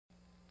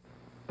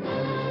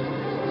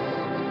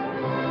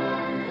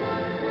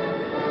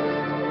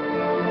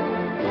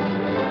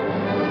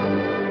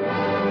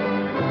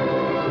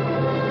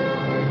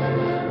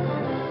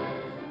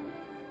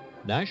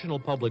National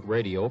Public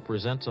Radio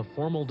presents a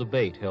formal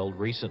debate held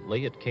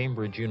recently at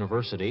Cambridge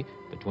University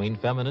between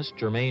feminist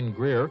Germaine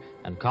Greer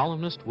and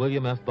columnist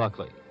William F.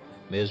 Buckley.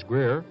 Ms.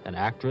 Greer, an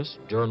actress,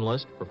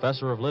 journalist,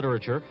 professor of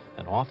literature,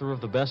 and author of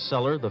the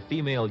bestseller The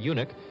Female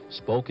Eunuch,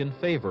 spoke in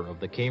favor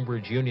of the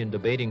Cambridge Union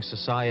Debating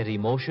Society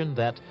motion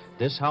that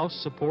this House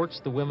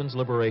supports the women's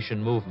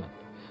liberation movement.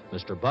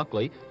 Mr.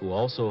 Buckley, who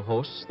also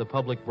hosts the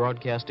public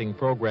broadcasting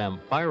program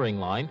Firing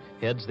Line,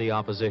 heads the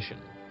opposition.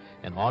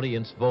 An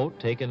audience vote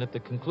taken at the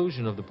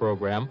conclusion of the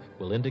program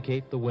will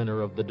indicate the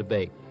winner of the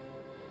debate.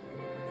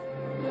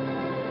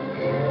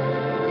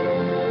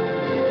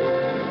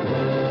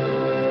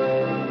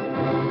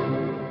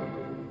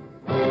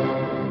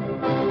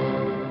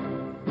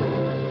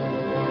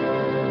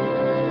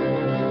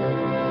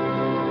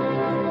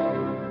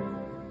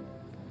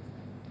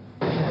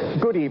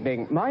 Good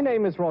evening. My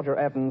name is Roger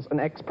Evans,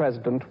 an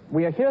ex-president.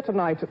 We are here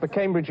tonight at the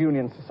Cambridge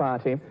Union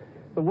Society,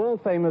 the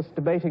world-famous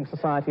debating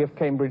society of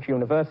Cambridge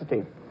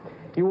University.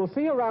 You will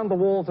see around the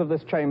walls of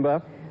this chamber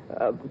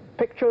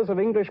pictures of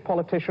English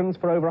politicians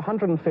for over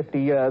 150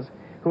 years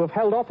who have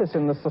held office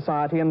in this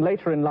society and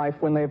later in life,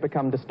 when they have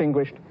become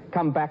distinguished,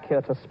 come back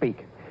here to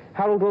speak.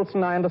 Harold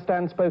Wilson, I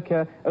understand, spoke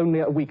here only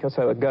a week or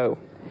so ago.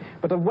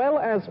 But as well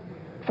as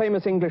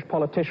famous English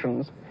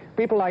politicians,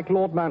 people like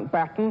Lord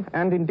Mountbatten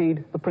and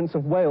indeed the Prince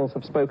of Wales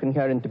have spoken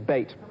here in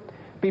debate.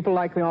 People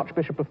like the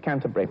Archbishop of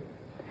Canterbury.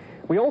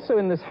 We also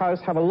in this house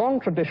have a long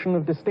tradition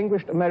of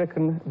distinguished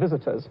American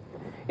visitors.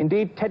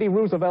 Indeed, Teddy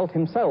Roosevelt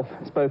himself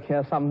spoke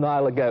here some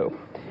while ago.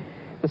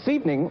 This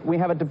evening we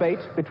have a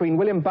debate between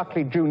William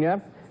Buckley Jr.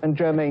 and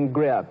Germaine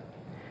Greer.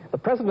 The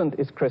president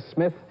is Chris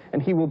Smith,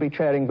 and he will be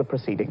chairing the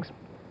proceedings.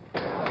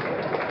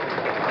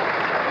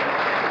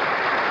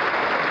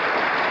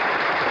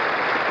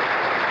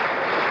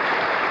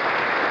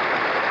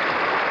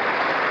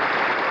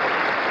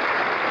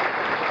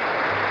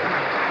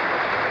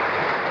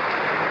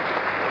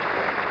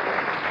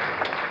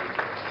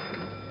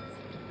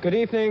 Good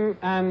evening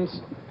and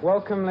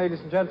welcome,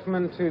 ladies and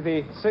gentlemen, to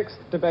the 6th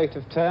debate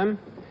of term.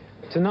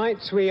 Tonight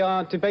we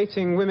are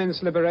debating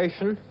women's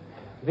liberation.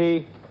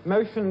 The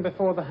motion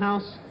before the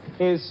House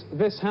is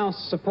 "This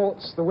House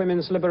supports the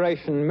women's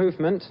liberation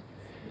movement."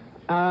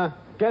 Our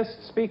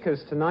guest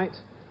speakers tonight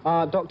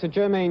are Dr.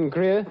 Germaine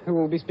Greer, who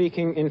will be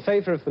speaking in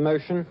favor of the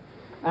motion,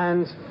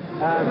 and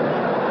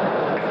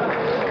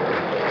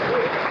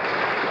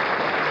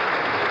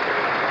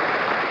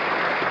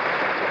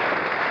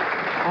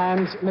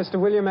and Mr.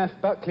 William F.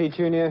 Buckley,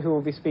 Jr., who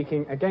will be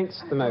speaking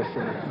against the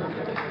motion.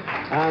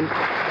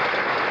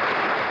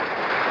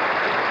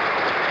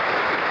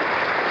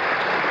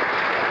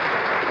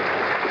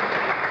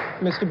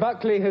 Mr.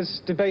 Buckley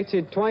has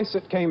debated twice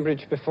at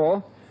Cambridge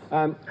before,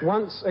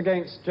 once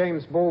against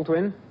James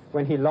Baldwin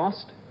when he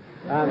lost,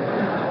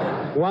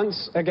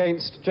 once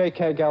against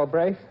J.K.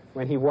 Galbraith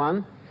when he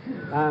won,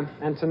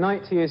 and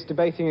tonight he is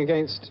debating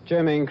against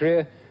Germaine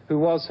Greer, who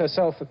was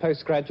herself a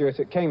postgraduate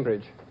at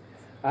Cambridge.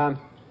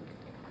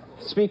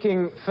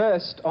 Speaking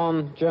first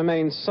on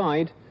Germaine's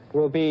side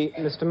will be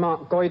Mr.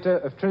 Mark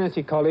Goyder of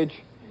Trinity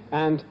College,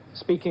 and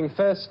speaking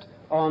first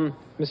on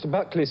Mr.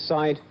 Buckley's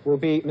side will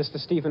be Mr.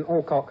 Stephen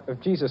Alcock of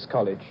Jesus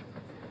College.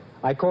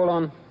 I call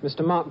on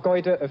Mr. Mark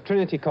Goyder of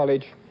Trinity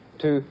College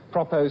to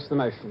propose the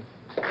motion.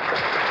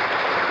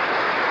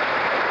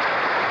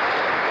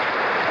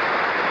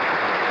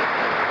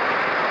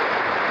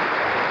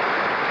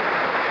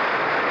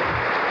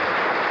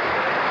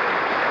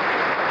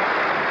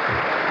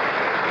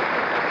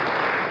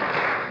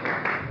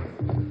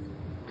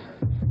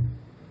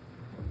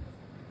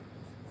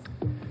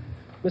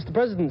 Mr.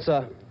 President,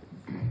 sir,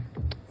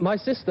 my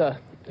sister,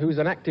 who's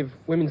an active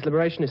women's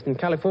liberationist in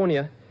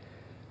California,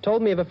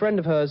 told me of a friend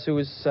of hers who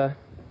was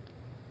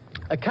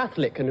a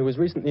Catholic and who was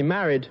recently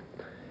married,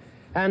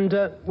 and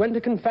went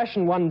to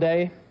confession one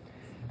day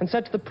and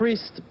said to the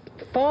priest,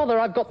 "Father,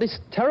 I've got this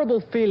terrible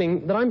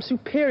feeling that I'm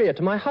superior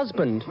to my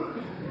husband.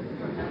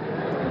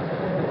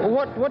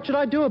 What should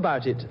I do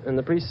about it?" And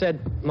the priest said,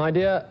 "My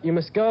dear, you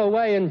must go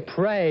away and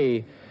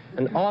pray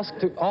and ask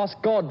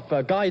God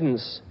for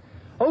guidance."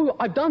 "Oh,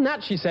 I've done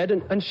that," she said,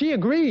 and she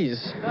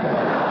agrees.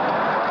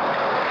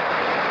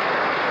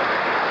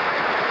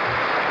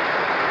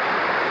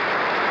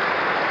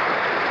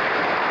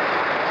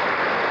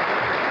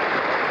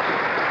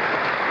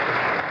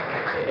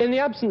 In the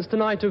absence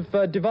tonight of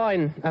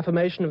divine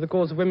affirmation of the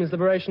cause of women's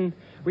liberation,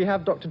 we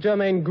have Dr.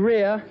 Germaine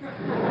Greer,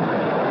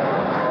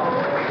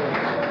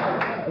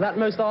 that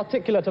most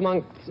articulate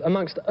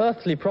amongst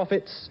earthly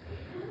prophets,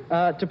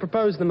 to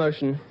propose the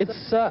motion.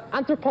 It's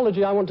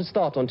anthropology I want to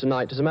start on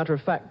tonight, as a matter of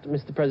fact,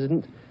 Mr.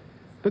 President,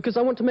 because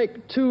I want to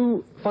make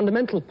two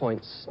fundamental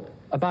points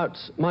about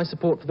my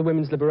support for the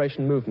women's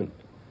liberation movement.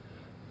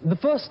 The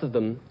first of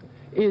them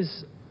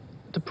is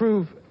to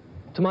prove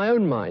to my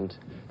own mind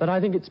that I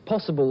think it's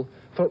possible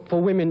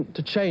for women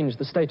to change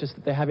the status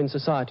that they have in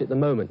society at the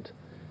moment.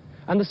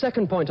 And the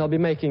second point I'll be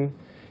making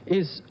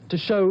is to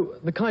show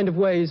the kind of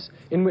ways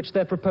in which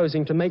they're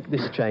proposing to make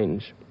this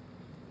change.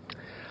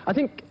 I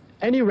think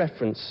any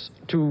reference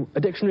to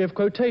a dictionary of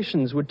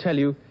quotations would tell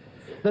you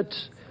that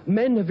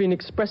men have been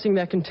expressing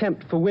their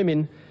contempt for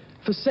women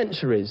for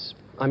centuries.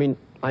 I mean,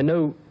 I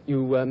know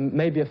you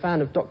may be a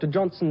fan of Dr.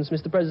 Johnson's,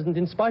 Mr. President,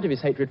 in spite of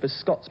his hatred for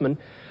Scotsmen,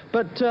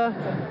 but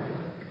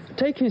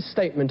take his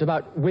statement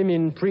about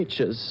women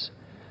preachers,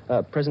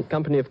 present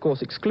company, of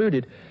course,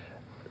 excluded.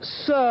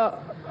 Sir,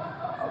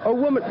 a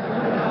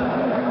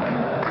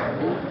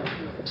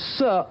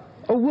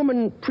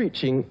woman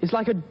preaching is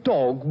like a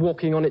dog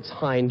walking on its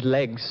hind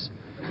legs.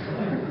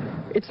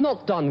 It's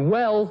not done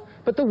well,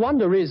 but the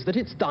wonder is that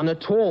it's done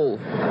at all.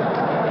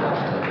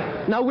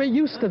 Now, we're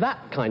used to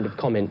that kind of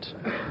comment.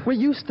 We're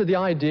used to the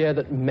idea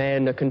that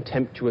men are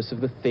contemptuous of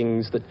the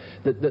things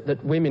that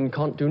women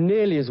can't do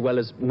nearly as well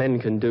as men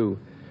can do.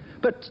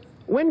 But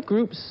when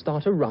groups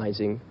start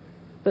arising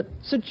that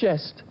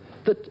suggest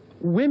that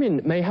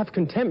women may have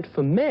contempt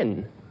for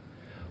men,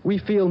 we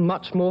feel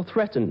much more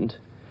threatened.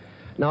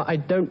 Now, I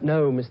don't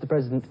know, Mr.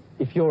 President,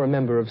 if you're a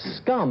member of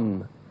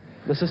SCUM,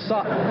 the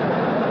Society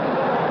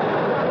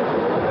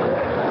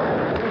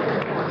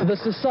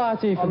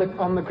for the...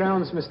 On the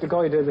grounds, Mr.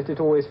 Goyder, that it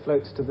always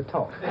floats to the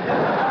top.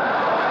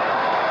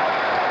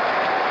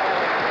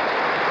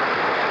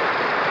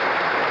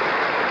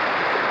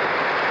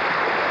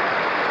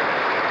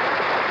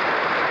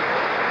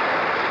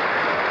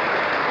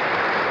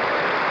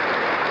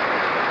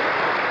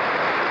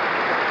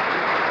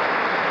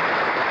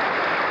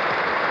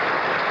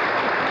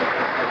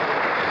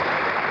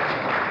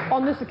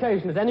 On this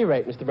occasion, at any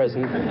rate, Mr.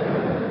 President,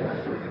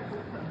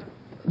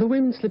 the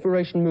women's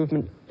liberation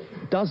movement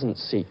doesn't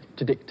seek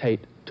to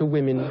dictate to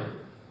women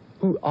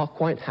who are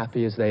quite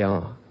happy as they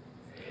are.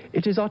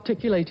 It is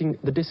articulating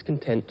the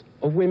discontent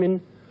of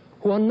women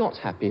who are not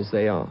happy as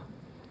they are.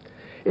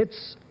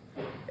 It's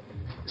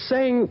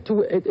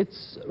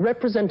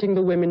representing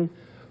the women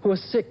who are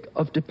sick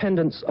of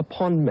dependence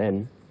upon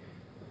men,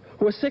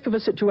 who are sick of a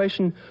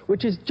situation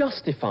which is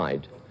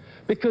justified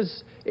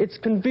because it's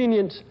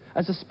convenient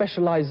as a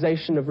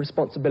specialization of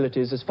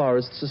responsibilities as far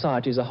as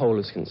society as a whole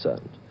is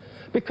concerned.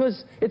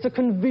 Because it's a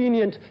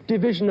convenient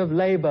division of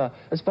labor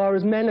as far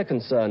as men are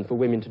concerned, for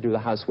women to do the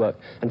housework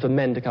and for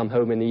men to come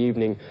home in the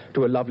evening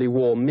to a lovely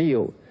warm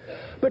meal,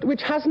 but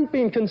which hasn't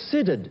been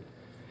considered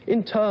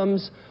in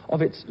terms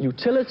of its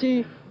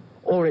utility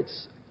or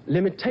its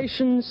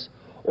limitations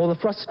or the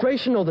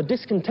frustration or the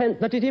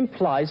discontent that it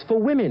implies for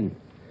women.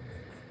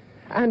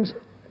 And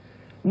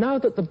now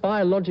that the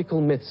biological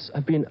myths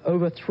have been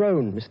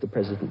overthrown, Mr.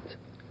 President,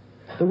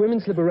 the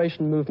women's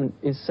liberation movement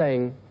is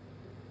saying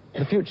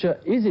the future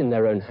is in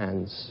their own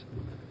hands.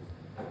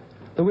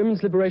 The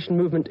women's liberation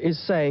movement is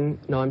saying...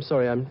 No, I'm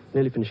sorry, I'm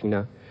nearly finishing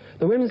now.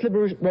 The women's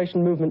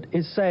liberation movement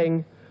is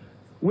saying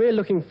we're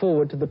looking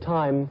forward to the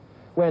time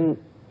when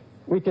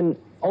we can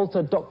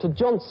alter Dr.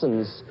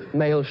 Johnson's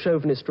male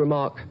chauvinist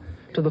remark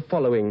to the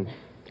following.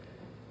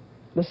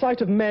 The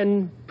sight of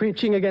men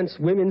preaching against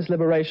women's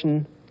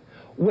liberation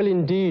will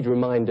indeed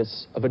remind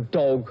us of a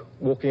dog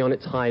walking on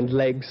its hind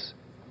legs.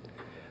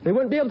 They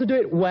won't be able to do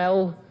it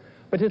well,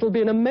 but it'll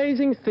be an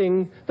amazing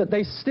thing that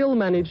they still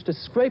manage to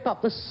scrape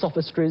up the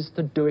sophistries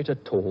to do it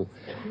at all.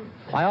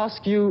 I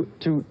ask you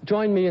to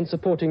join me in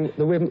supporting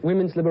the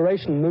women's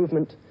liberation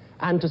movement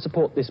and to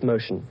support this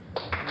motion.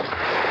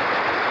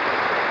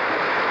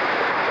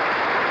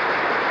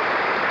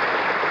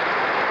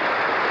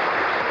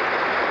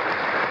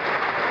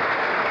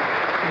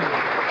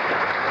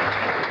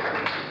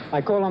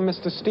 I call on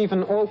Mr.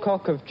 Stephen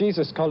Alcock of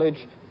Jesus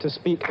College to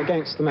speak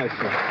against the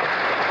motion.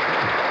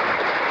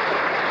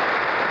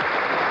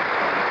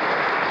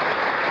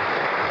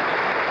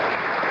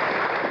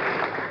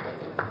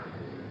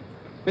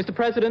 Mr.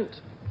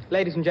 President,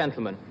 ladies and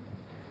gentlemen,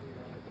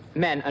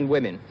 men and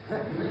women,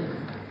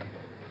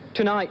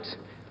 tonight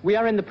we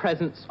are in the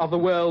presence of the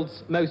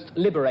world's most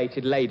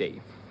liberated lady,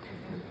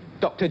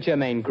 Dr.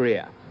 Germaine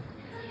Greer,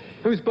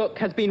 whose book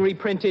has been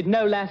reprinted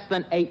no less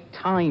than 8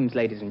 times,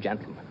 ladies and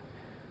gentlemen,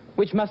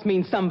 which must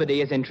mean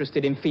somebody is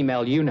interested in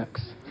female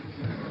eunuchs.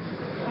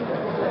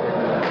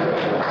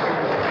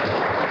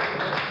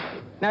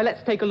 Now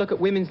let's take a look at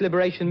women's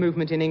liberation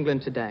movement in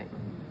England today.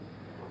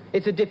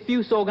 It's a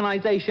diffuse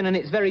organisation and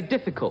it's very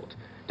difficult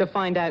to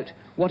find out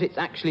what it's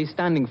actually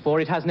standing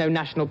for. It has no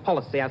national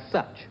policy as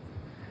such.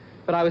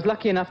 But I was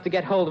lucky enough to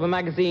get hold of a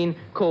magazine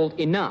called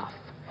Enough.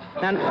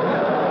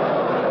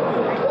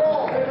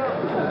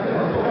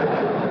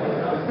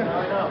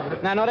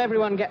 Now not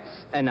everyone gets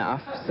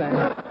enough, so...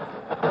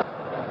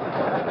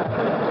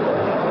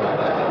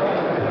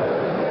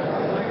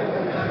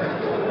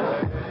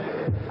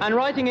 And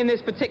writing in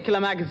this particular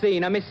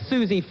magazine, a Miss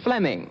Susie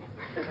Fleming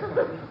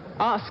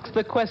asks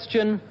the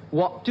question,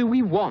 what do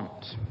we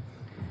want?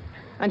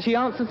 And she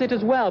answers it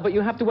as well, but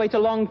you have to wait a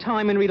long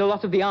time and read a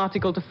lot of the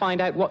article to find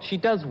out what she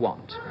does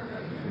want.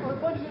 Well,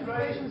 point of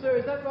information, sir,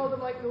 is that rather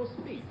like your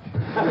speech?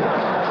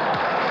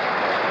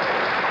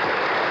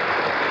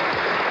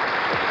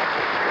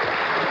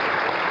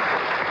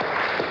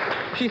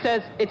 She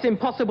says it's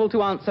impossible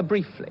to answer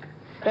briefly.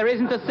 There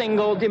isn't a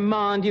single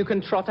demand you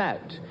can trot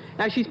out.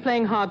 Now, she's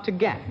playing hard to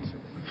get.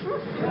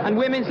 And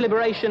women's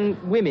liberation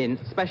women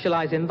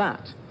specialize in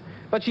that.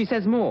 But she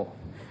says more.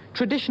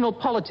 Traditional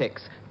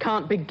politics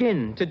can't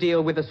begin to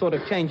deal with the sort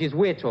of changes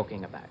we're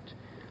talking about.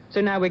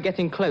 So now we're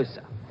getting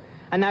closer.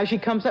 And now she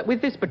comes up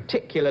with this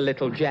particular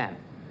little gem.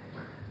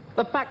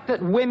 The fact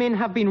that women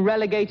have been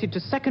relegated to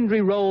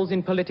secondary roles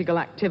in political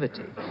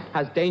activity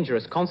has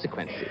dangerous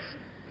consequences,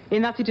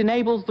 in that it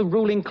enables the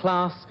ruling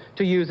class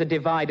to use a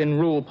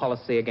divide-and-rule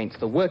policy against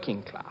the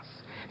working class.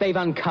 They've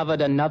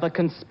uncovered another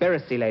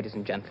conspiracy, ladies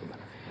and gentlemen.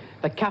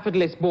 The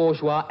capitalist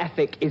bourgeois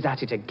ethic is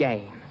at it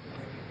again.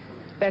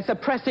 They're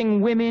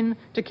suppressing women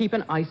to keep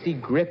an icy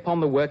grip on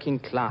the working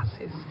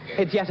classes.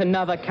 It's yet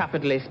another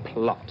capitalist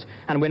plot,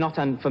 and we're not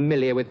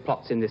unfamiliar with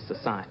plots in this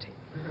society.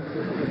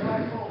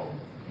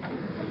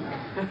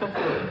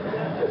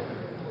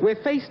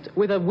 We're faced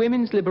with a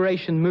women's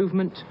liberation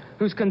movement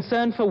whose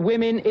concern for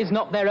women is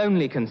not their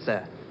only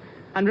concern.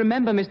 And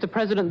remember, Mr.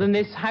 President, in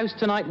this House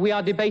tonight we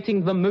are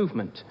debating the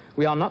movement.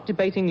 We are not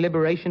debating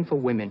liberation for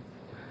women.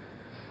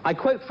 I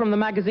quote from the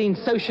magazine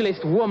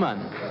Socialist Woman.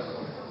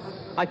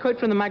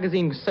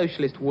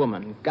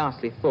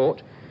 Ghastly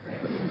thought.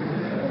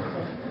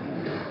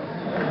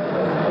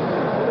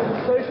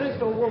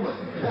 Socialist or woman?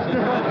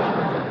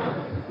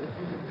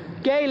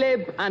 Gay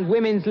lib and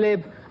women's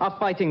lib are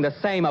fighting the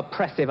same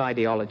oppressive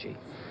ideology.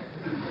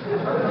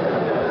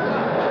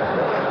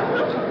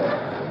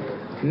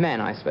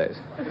 Men, I suppose.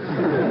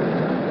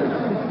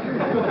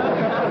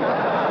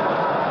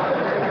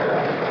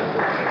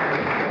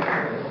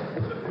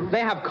 They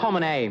have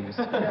common aims.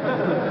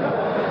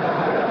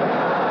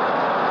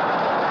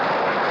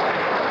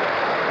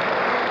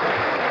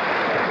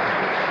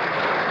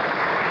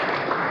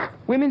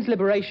 Women's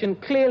liberation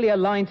clearly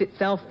aligns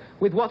itself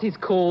with what is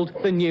called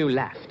the New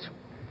Left.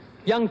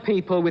 Young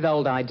people with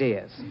old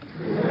ideas.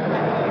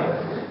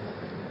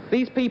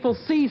 These people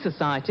see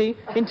society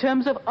in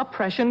terms of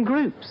oppression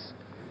groups,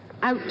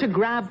 out to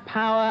grab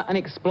power and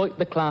exploit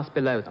the class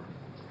below them.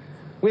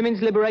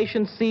 Women's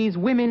liberation sees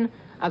women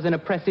as an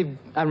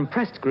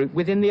oppressed group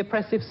within the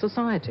oppressive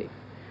society.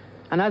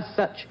 And as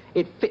such,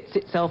 it fits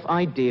itself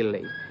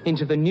ideally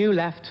into the New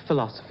Left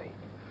philosophy.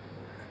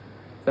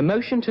 The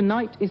motion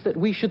tonight is that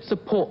we should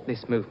support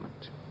this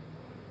movement.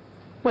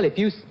 Well, if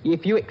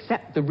you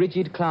accept the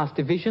rigid class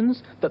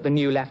divisions that the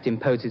New Left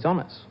imposes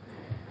on us,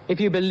 if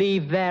you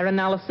believe their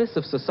analysis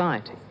of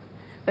society,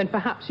 then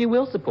perhaps you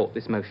will support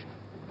this motion.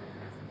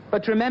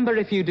 But remember,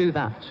 if you do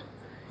that,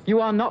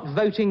 you are not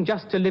voting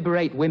just to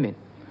liberate women,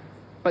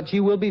 but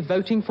you will be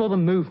voting for the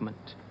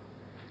movement,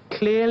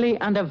 clearly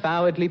and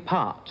avowedly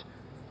part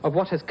of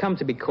what has come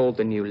to be called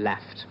the New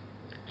Left.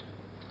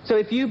 So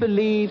if you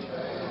believe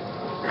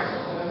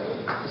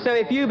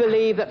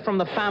that from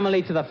the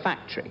family to the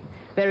factory,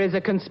 there is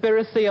a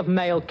conspiracy of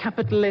male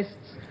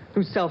capitalists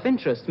whose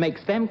self-interest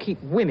makes them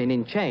keep women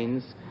in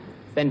chains,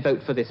 then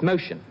vote for this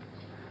motion.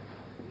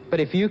 But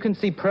if you can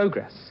see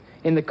progress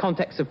in the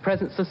context of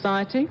present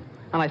society,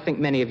 and I think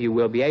many of you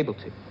will be able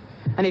to,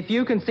 and if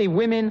you can see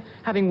women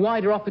having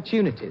wider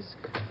opportunities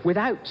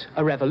without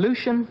a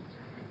revolution,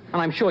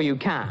 and I'm sure you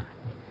can,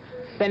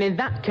 then in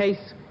that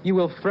case, you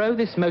will throw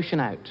this motion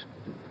out.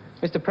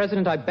 Mr.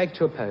 President, I beg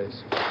to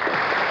oppose.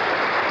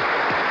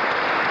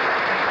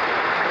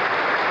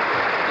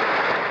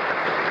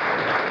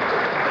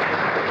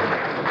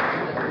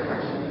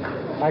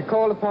 I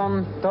call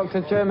upon Dr.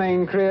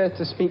 Germaine Greer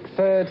to speak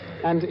third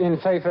and in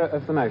favour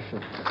of the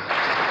motion.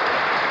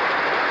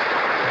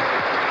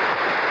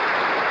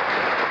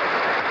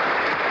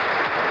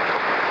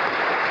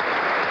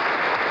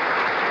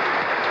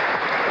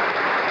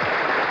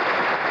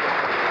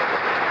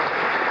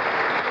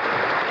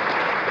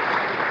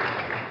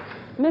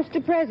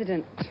 Mr.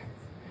 President,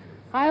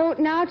 I ought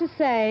now to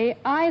say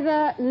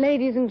either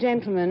ladies and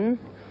gentlemen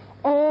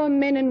or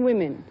men and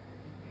women.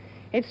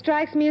 It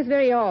strikes me as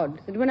very odd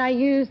that when I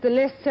use the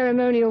less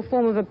ceremonial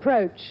form of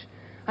approach,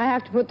 I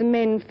have to put the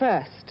men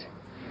first.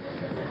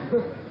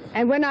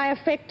 And when I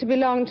affect to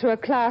belong to a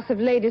class of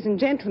ladies and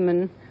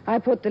gentlemen, I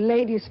put the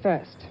ladies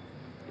first.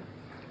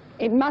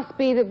 It must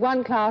be that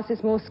one class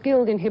is more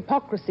skilled in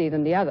hypocrisy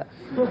than the other.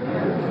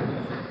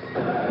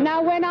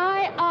 Now, when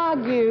I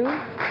argue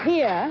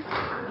here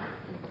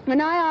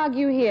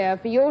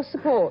for your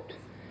support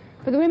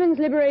for the women's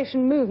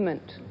liberation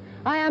movement,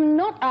 I am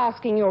not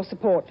asking your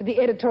support for the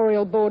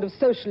editorial board of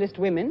Socialist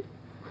Women,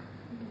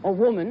 or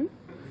Woman.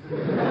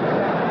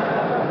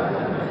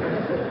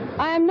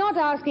 I am not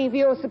asking for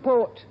your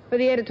support for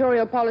the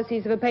editorial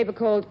policies of a paper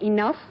called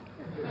Enough.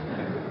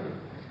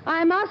 I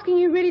am asking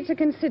you really to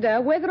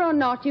consider whether or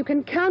not you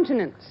can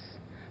countenance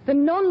the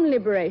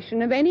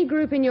non-liberation of any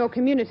group in your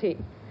community,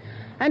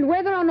 and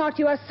whether or not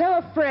you are so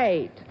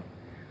afraid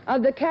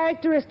of the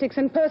characteristics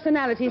and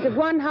personalities of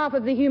one half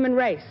of the human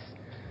race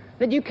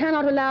that you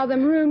cannot allow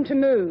them room to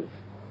move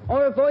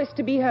or a voice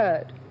to be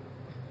heard.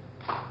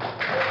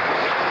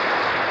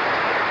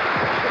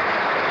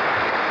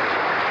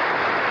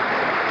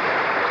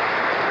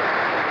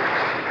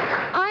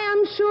 I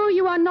am sure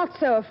you are not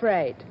so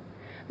afraid,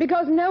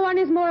 because no one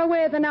is more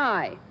aware than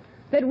I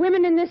that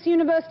women in this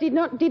university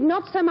did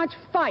not so much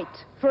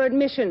fight for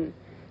admission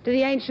to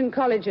the ancient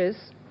colleges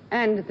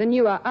and the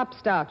newer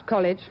upstart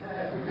college,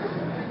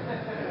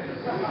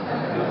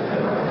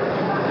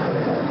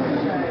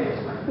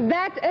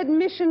 That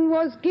admission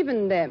was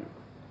given them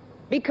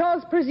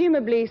because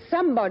presumably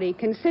somebody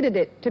considered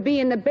it to be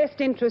in the best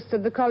interests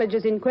of the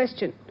colleges in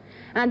question,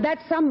 and that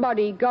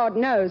somebody, God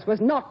knows, was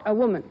not a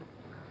woman.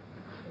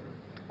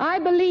 I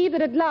believe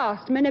that at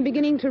last men are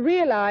beginning to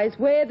realize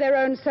where their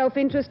own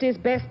self-interest is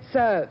best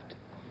served.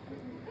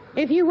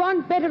 If you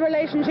want better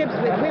relationships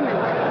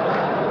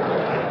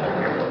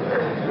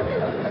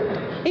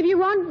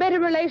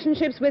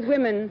with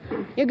women,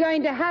 you're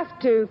going to have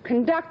to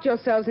conduct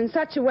yourselves in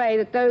such a way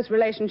that those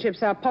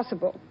relationships are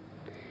possible.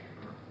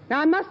 Now,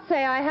 I must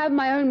say I have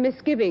my own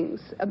misgivings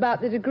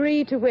about the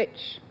degree to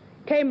which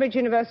Cambridge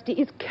University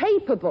is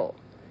capable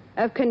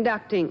of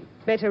conducting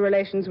better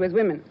relations with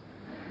women.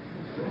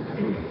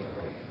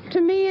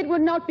 To me, it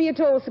would not be at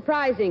all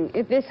surprising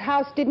if this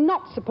House did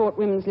not support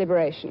women's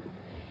liberation.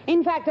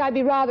 In fact, I'd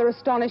be rather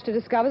astonished to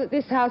discover that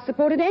this House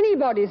supported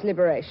anybody's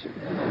liberation.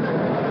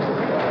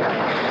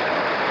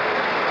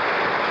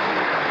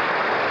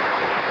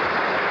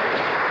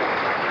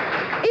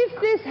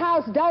 If this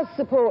House does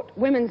support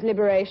women's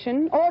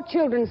liberation, or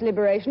children's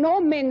liberation,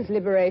 or men's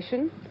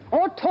liberation,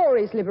 or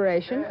Tories'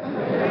 liberation,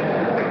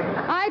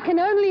 I can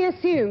only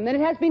assume that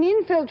it has been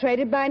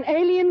infiltrated by an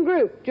alien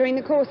group during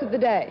the course of the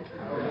day.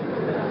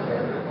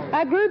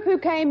 A group who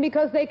came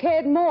because they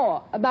cared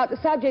more about the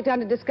subject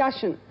under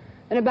discussion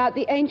than about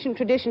the ancient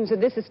traditions of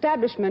this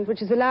establishment, which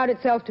has allowed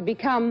itself to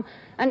become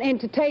an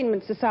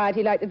entertainment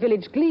society like the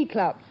village glee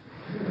club.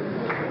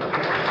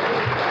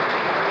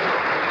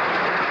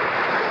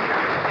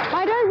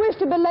 I don't wish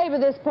to belabor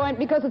this point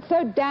because it's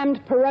so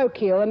damned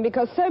parochial and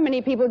because so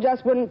many people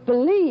just wouldn't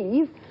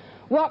believe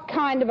what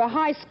kind of a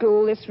high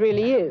school this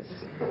really is.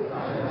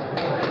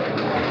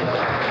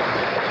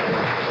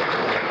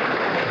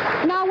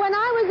 Now, when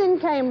I was in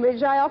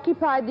Cambridge, I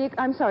occupied the...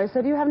 I'm sorry,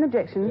 sir, do you have an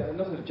objection? Yeah,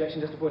 not an objection,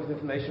 just a point of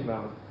information,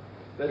 ma'am.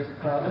 During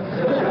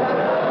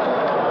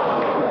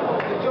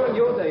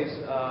your days,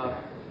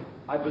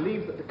 I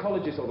believe that the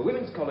colleges, or the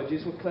women's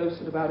colleges, were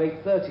closed at about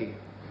 8:30.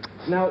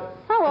 Now...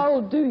 How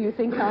old do you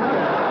think I am?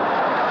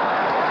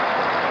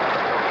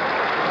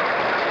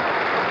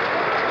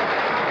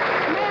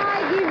 May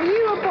I give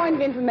you a point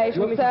of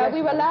information, sir?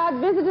 We were allowed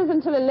visitors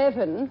until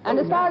 11, and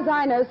as far as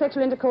I know,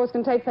 sexual intercourse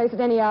can take place at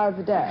any hour of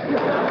the day.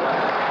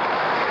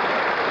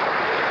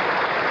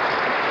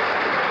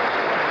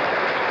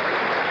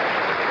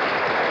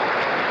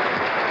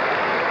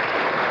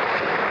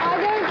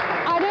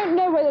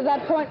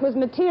 That point was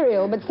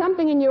material, but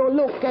something in your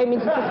look gave me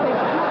the suspicion.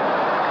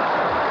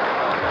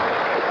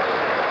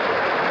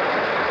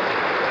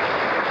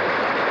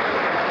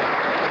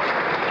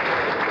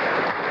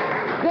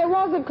 There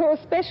was, of course,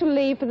 special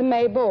leave for the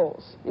May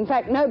balls. In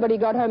fact, nobody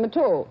got home at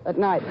all at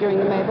night during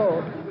the May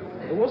ball.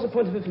 There was a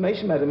point of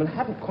information, madam, and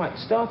hadn't quite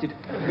started,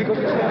 because...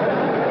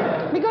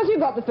 Because you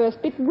got the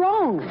first bit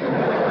wrong.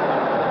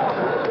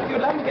 If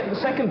you'd like to get to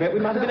the second bit, we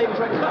might have been able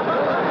to...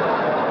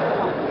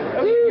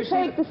 Do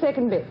take the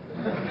second bit.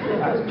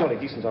 That's jolly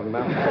decent of you,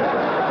 ma'am.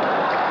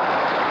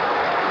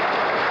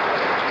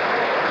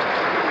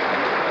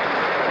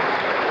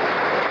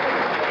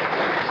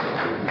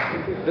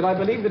 That I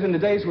believe that in the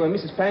days where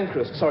Miss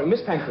Pancras... Her name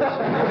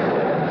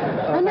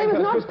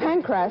was not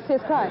Pancras, yes,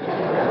 right.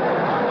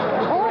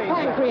 Or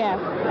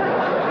Pancreas.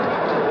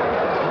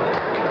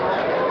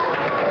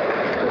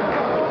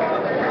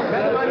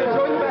 Madam, I'm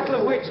enjoying the Battle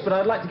of Wits, but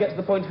I'd like to get to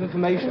the point of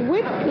information.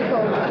 Wits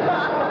people.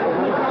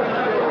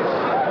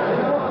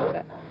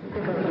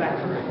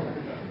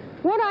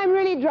 What I'm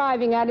really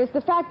driving at is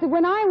the fact that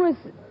when I was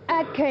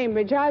at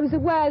Cambridge, I was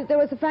aware that there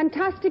was a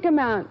fantastic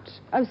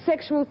amount of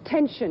sexual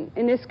tension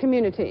in this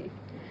community.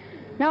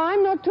 Now,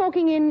 I'm not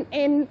talking in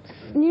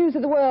news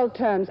of the world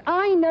terms.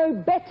 I know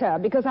better,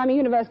 because I'm a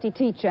university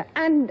teacher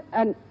and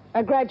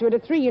a graduate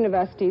of 3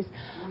 universities.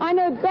 I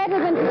know better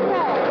than to say.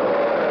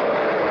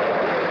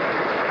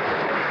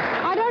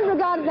 I don't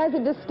regard it as a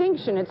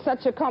distinction. It's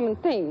such a common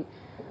thing.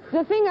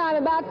 The thing I'm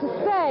about to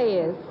say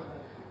is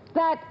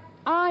that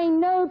I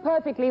know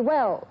perfectly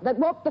well that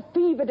what the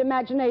fevered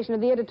imagination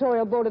of the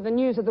editorial board of the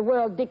News of the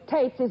World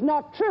dictates is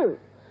not true.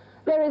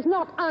 There is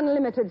not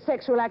unlimited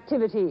sexual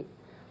activity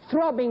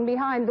throbbing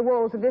behind the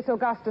walls of this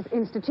Augustus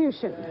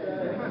institution.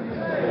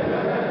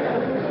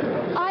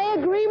 I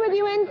agree with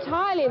you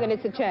entirely that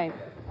it's a shame.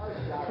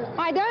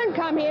 I don't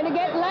come here to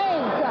get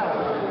laid, sir.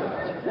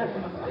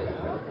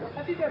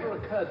 Has it ever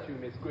occurred to you,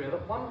 Miss Greer,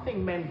 that one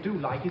thing men do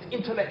like is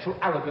intellectual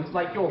arrogance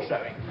like you're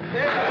showing?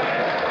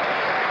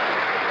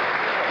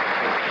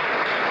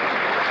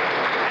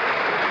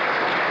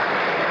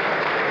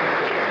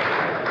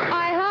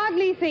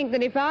 I think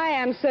that if I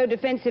am so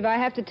defensive, I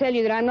have to tell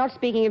you that I'm not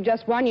speaking of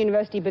just one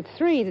university, but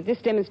 3, that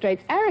this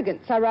demonstrates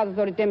arrogance. I rather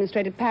thought it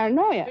demonstrated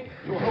paranoia.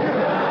 Your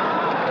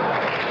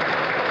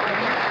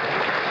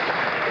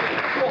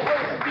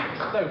whole speech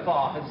so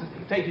far has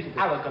stated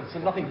arrogance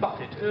and nothing but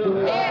it.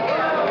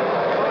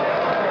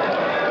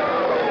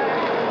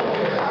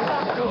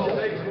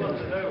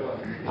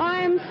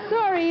 I am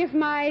sorry if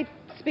my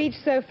speech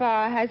so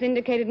far has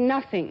indicated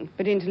nothing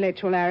but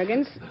intellectual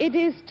arrogance. It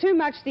is too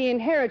much the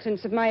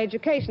inheritance of my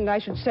education that I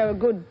should show a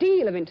good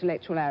deal of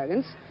intellectual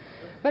arrogance,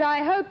 but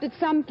I hope that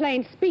some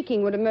plain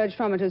speaking would emerge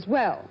from it as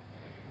well.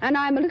 And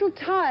I'm a little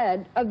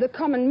tired of the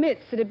common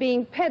myths that are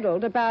being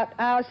peddled about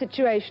our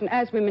situation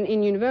as women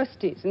in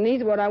universities, and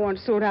these are what I want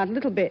to sort out a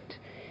little bit.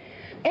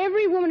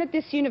 Every woman at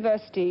this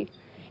university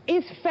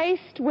is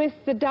faced with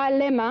the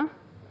dilemma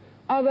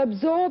of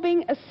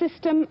absorbing a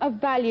system of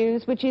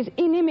values which is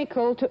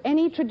inimical to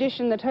any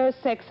tradition that her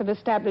sex have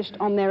established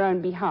on their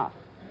own behalf.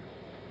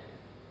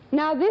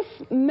 Now, this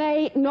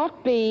may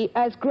not be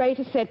as great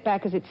a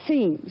setback as it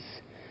seems.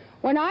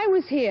 When I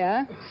was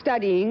here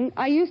studying,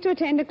 I used to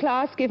attend a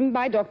class given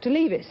by Dr.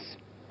 Leavis.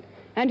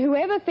 And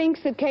whoever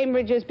thinks that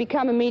Cambridge has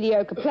become a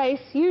mediocre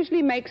place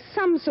usually makes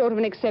some sort of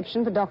an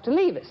exception for Dr.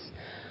 Leavis,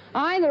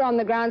 either on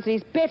the grounds that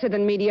he's better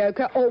than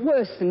mediocre or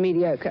worse than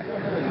mediocre.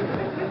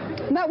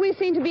 But we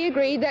seem to be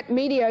agreed that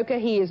mediocre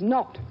he is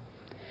not.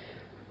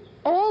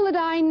 All that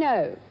I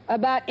know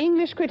about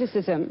English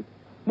criticism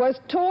was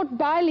taught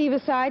by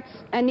Leavisites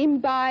and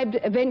imbibed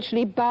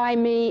eventually by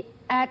me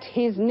at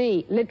his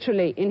knee,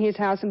 literally, in his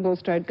house in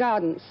Bulstrode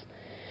Gardens.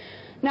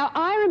 Now,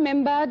 I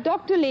remember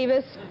Dr.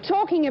 Leavis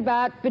talking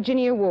about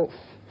Virginia Woolf,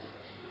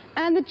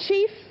 and the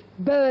chief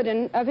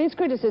burden of his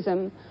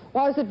criticism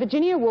was that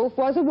Virginia Woolf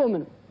was a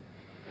woman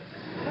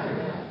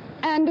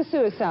and a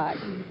suicide.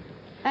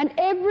 And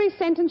every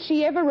sentence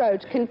she ever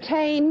wrote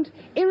contained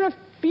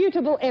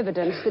irrefutable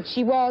evidence that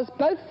she was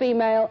both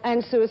female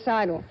and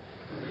suicidal.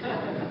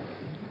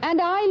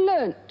 And I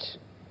learnt,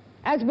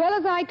 as well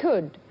as I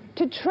could,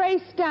 to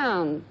trace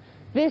down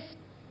this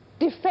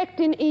defect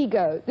in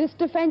ego, this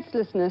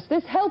defenselessness,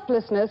 this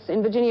helplessness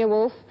in Virginia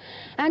Woolf,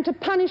 and to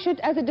punish it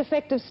as a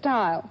defect of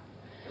style.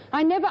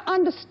 I never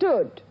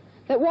understood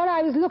that what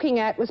I was looking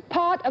at was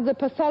part of the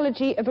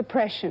pathology of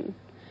oppression,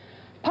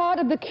 part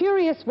of the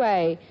curious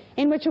way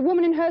in which a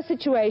woman in her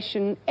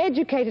situation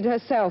educated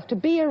herself to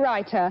be a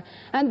writer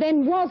and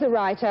then was a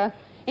writer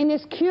in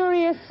this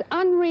curious,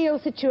 unreal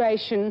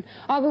situation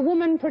of a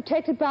woman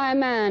protected by a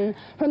man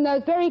from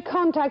those very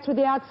contacts with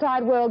the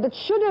outside world that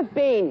should have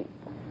been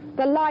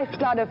the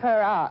lifeblood of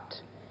her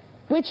art,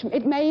 which,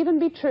 it may even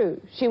be true,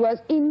 she was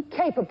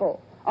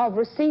incapable of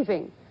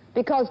receiving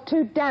because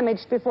too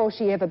damaged before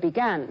she ever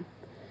began.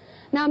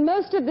 Now,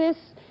 most of this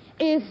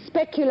is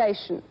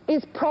speculation,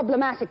 is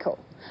problematical.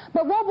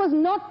 But what was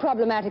not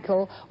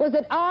problematical was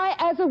that I,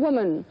 as a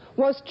woman,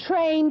 was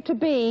trained to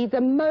be the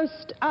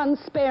most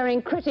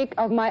unsparing critic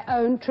of my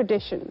own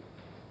tradition.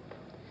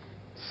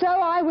 So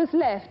I was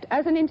left,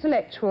 as an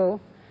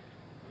intellectual,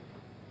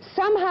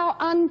 somehow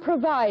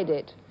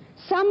unprovided,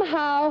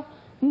 somehow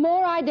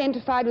more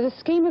identified with a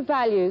scheme of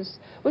values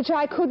which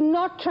I could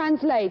not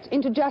translate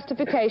into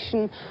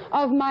justification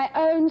of my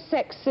own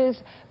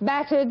sex's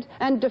battered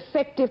and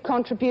defective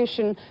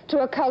contribution to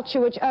a culture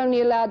which only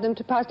allowed them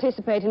to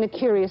participate in a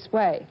curious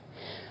way.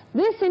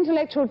 This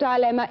intellectual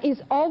dilemma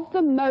is of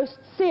the most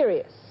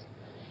serious.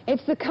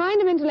 It's the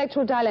kind of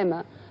intellectual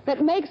dilemma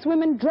that makes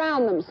women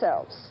drown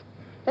themselves,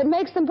 that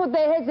makes them put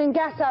their heads in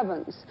gas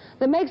ovens,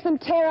 that makes them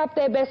tear up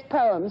their best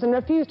poems and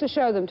refuse to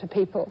show them to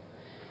people.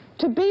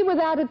 To be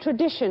without a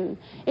tradition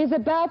is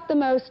about the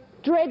most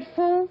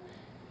dreadful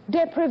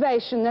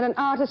deprivation that an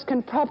artist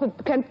can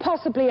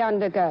possibly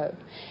undergo.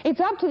 It's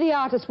up to the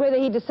artist whether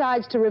he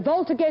decides to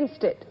revolt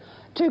against it,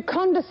 to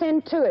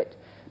condescend to it,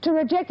 to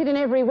reject it in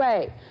every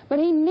way. But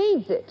he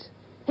needs it.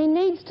 He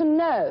needs to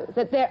know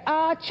that there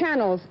are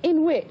channels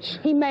in which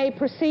he may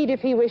proceed if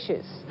he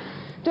wishes.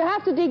 To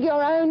have to dig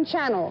your own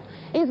channel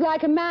is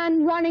like a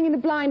man running in a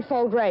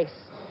blindfold race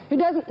who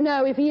doesn't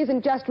know if he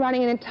isn't just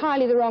running in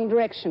entirely the wrong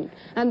direction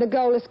and the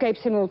goal escapes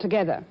him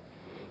altogether.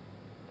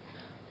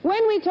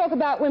 When we talk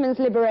about women's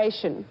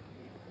liberation,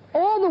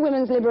 or the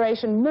women's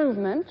liberation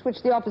movement,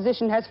 which the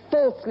opposition has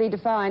falsely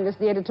defined as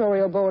the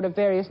editorial board of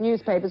various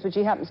newspapers which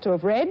he happens to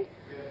have read,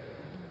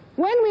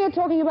 when we are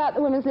talking about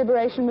the women's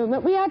liberation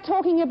movement, we are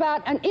talking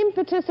about an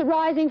impetus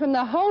arising from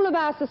the whole of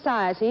our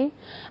society,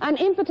 an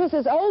impetus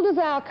as old as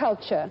our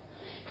culture,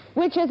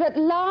 which is at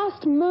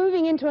last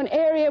moving into an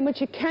area in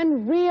which it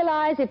can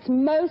realize its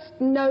most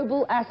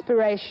noble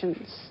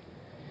aspirations.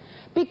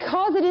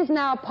 Because it is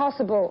now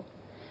possible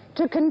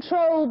to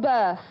control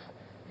birth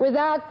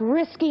without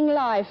risking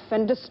life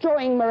and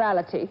destroying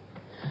morality,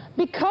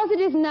 because it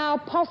is now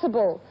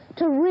possible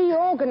to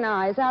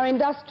reorganize our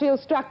industrial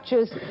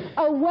structures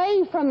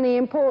away from the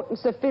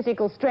importance of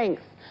physical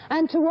strength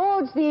and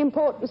towards the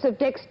importance of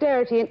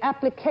dexterity and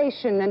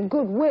application and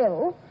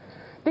goodwill,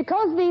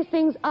 because these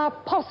things are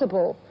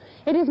possible,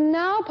 it is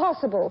now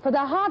possible for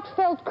the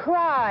heartfelt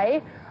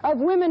cry of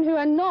women who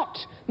are not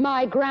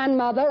my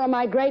grandmother or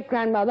my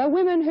great-grandmother,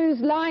 women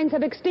whose lines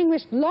have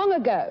extinguished long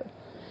ago.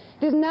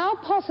 It is now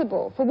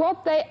possible for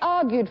what they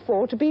argued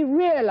for to be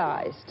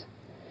realized.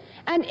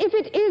 And if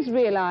it is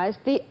realized,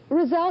 the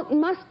result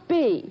must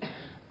be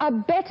a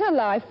better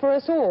life for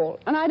us all.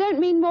 And I don't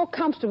mean more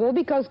comfortable,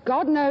 because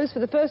God knows for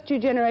the first 2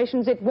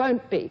 generations it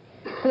won't be.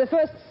 For the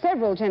first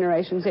several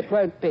generations, it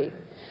won't be.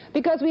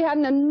 Because we have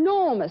an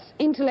enormous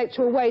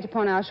intellectual weight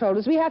upon our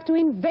shoulders. We have to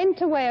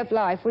invent a way of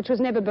life which was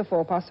never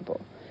before possible.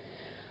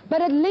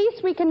 But at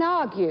least we can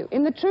argue,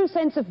 in the true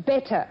sense of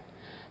better,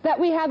 that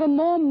we have a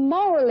more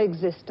moral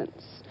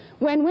existence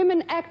when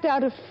women act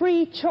out of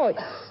free choice,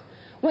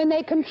 when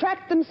they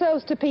contract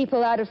themselves to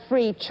people out of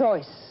free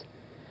choice,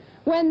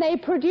 when they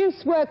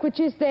produce work which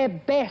is their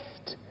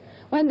best,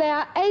 when they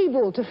are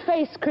able to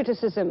face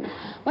criticism,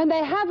 when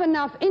they have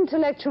enough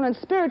intellectual and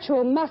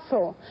spiritual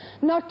muscle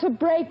not to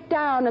break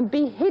down and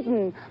be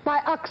hidden by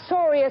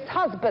uxorious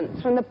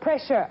husbands from the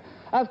pressure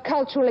of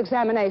cultural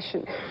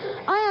examination.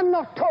 I am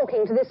not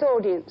talking to this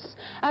audience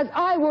as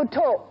I would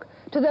talk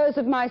to those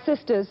of my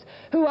sisters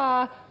who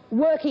are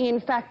working in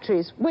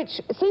factories,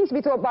 which seems to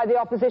be thought by the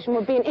opposition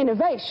would be an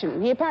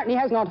innovation. He apparently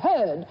has not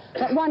heard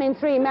that 1 in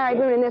 3 married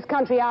women in this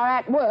country are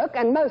at work,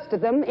 and most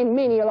of them in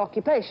menial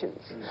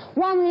occupations.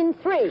 1 in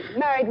 3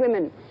 married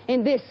women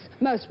in this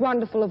most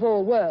wonderful of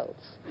all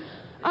worlds.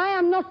 I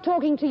am not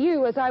talking to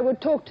you as I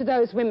would talk to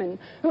those women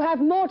who have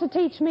more to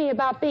teach me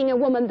about being a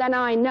woman than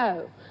I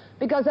know,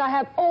 because I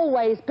have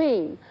always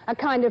been a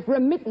kind of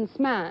remittance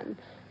man.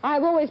 I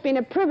have always been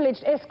a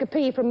privileged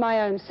escapee from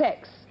my own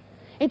sex.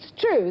 It's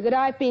true that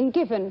I've been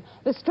given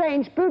the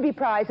strange booby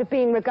prize of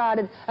being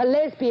regarded a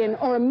lesbian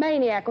or a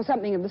maniac or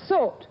something of the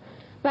sort.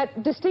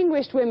 But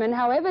distinguished women,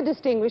 however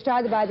distinguished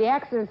either by the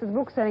accidents of the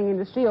book-selling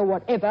industry or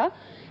whatever,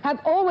 have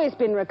always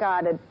been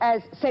regarded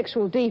as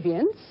sexual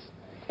deviants.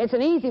 It's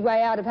an easy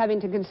way out of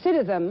having to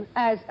consider them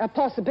as a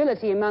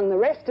possibility among the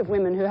rest of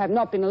women who have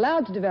not been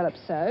allowed to develop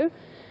so.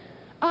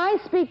 I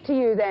speak to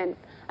you then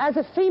as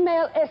a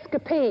female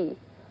escapee,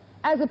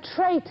 as a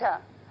traitor,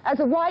 as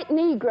a white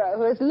Negro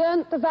who has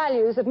learnt the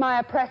values of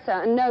my oppressor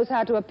and knows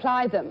how to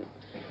apply them.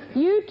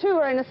 You too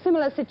are in a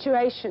similar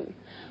situation.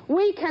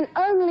 We can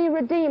only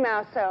redeem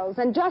ourselves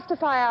and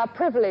justify our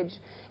privilege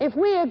if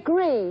we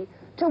agree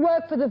to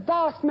work for the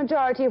vast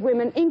majority of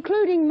women,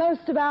 including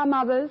most of our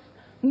mothers,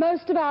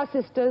 most of our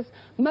sisters,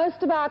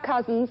 most of our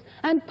cousins,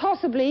 and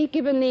possibly,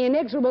 given the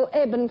inexorable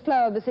ebb and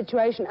flow of the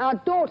situation,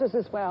 our daughters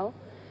as well.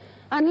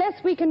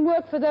 Unless we can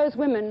work for those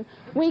women,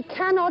 we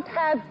cannot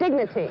have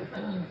dignity.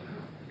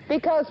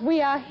 Because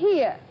we are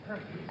here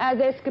as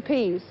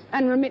escapees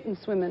and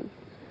remittance women.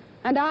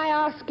 And I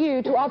ask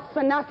you to opt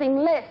for nothing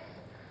less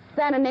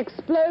than an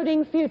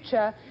exploding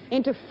future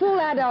into full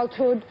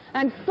adulthood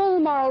and full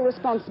moral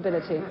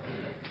responsibility.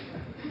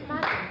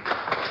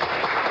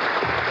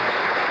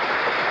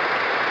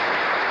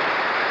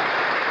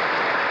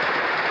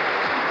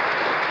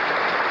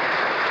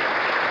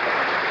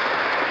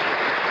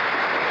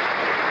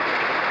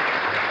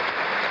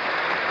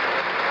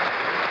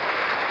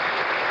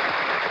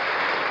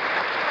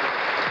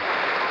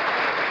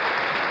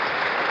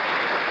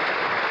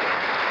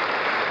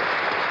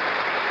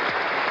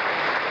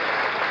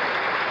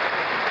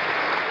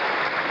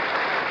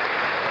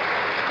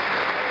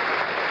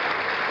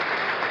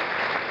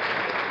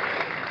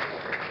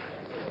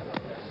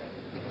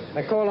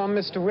 I call on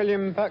Mr.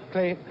 William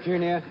Buckley,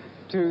 Jr.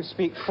 to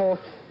speak for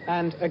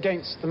and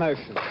against the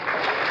motion.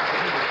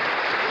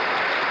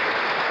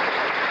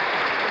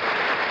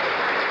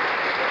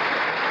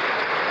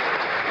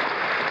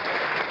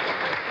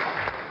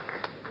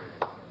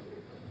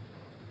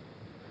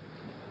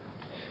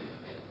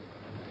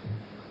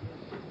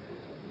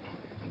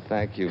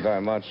 Thank you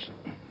very much,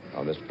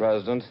 Mr.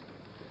 President,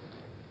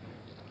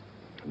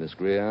 Ms.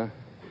 Greer,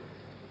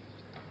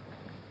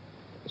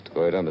 Mr.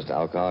 Goyder, Mr.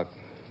 Alcock.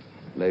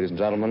 Ladies and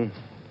gentlemen,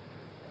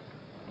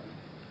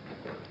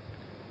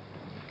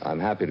 I'm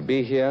happy to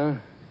be here.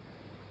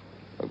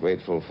 I'm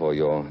grateful for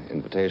your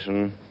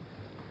invitation.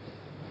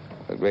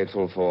 I'm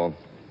grateful for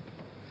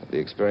the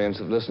experience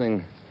of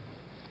listening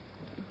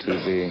to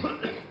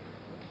the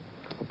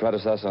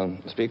predecessor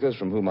speakers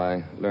from whom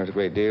I learned a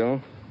great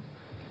deal.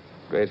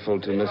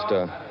 Grateful to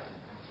Mr.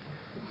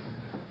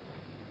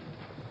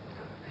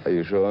 Are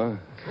you sure?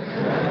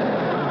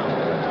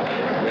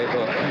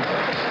 Grateful.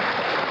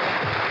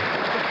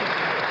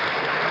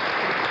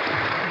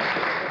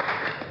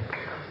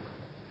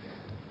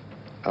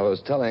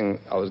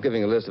 I was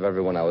giving a list of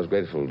everyone I was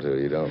grateful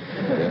to. You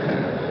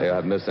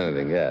haven't missed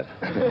anything yet.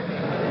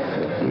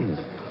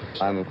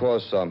 I'm, of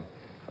course,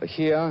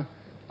 here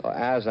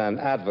as an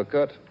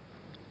advocate,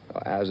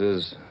 as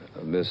is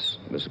Miss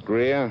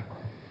Greer,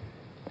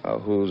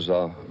 whose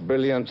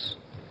brilliance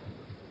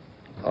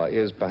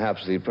is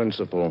perhaps the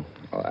principal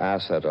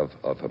asset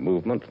of her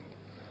movement.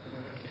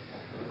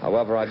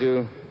 However, I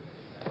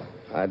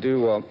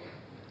do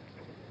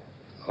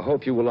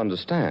hope you will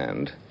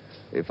understand,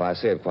 if I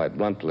say it quite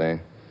bluntly,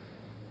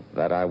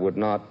 that I would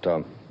not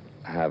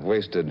have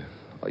wasted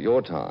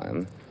your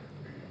time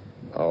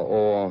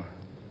or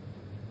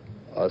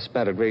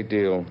spent a great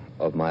deal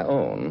of my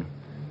own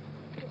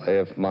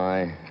if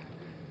my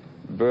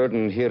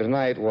burden here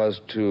tonight was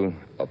to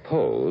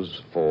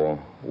oppose for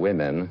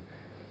women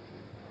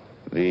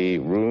the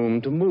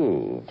room to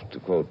move, to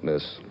quote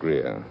Miss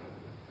Greer,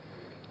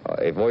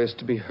 a voice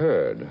to be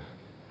heard,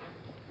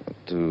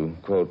 to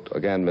quote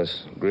again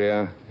Miss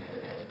Greer,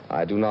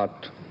 I do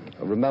not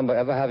remember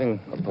ever having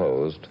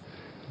opposed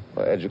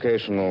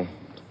educational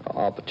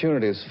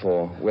opportunities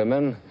for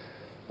women,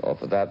 or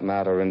for that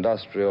matter,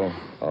 industrial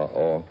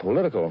or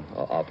political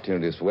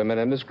opportunities for women.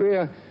 And Miss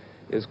Greer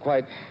is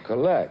quite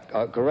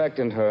correct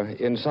in her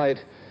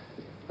insight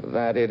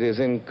that it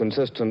is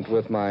inconsistent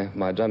with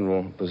my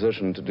general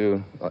position to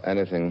do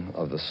anything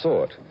of the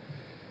sort.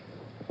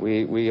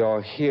 We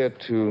are here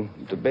to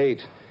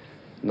debate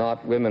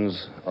not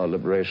women's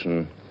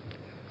liberation,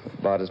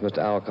 but, as Mr.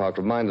 Alcock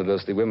reminded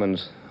us, the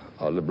women's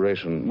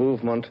liberation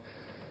movement.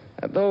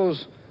 And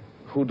those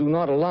who do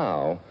not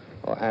allow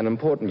an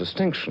important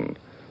distinction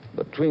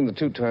between the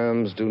two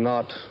terms do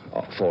not,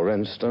 for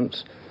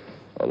instance,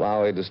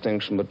 allow a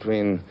distinction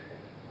between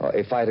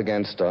a fight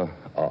against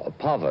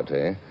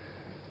poverty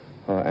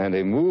and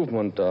a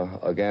movement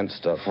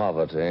against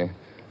poverty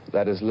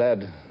that is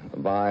led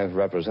by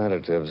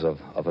representatives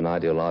of an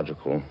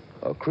ideological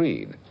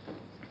creed.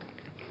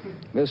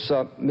 Miss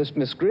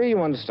Greer,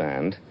 you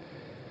understand,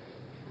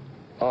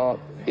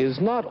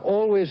 is not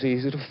always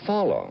easy to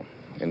follow,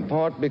 in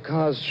part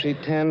because she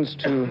tends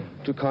to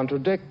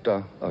contradict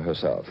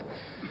herself.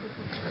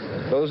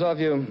 Those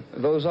of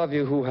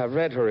you who have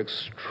read her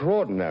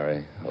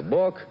extraordinary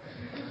book,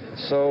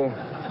 so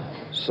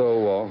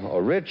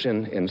rich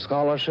in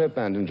scholarship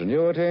and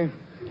ingenuity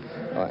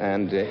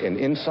and in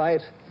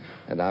insight,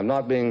 and I'm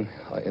not being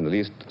in the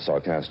least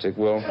sarcastic,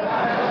 will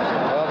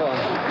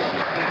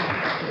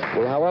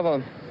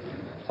however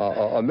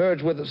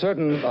emerge with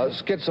certain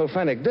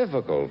schizophrenic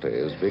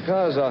difficulties,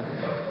 because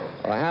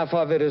half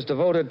of it is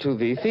devoted to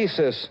the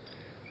thesis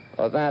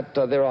that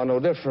there are no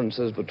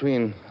differences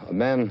between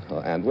men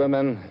and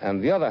women,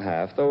 and the other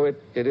half, though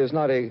it is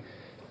not the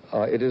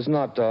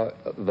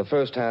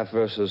first half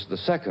versus the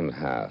second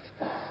half.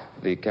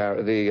 The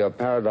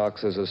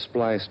paradoxes are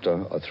spliced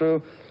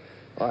through,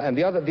 and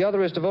the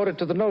other is devoted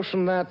to the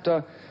notion that,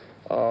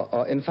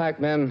 in fact,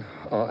 men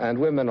and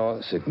women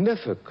are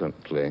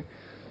significantly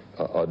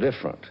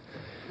different.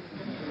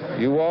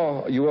 You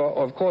are,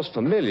 of course,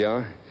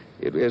 familiar.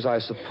 It is, I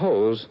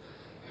suppose,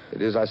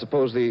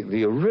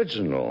 the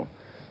original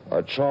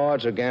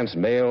charge against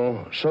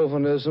male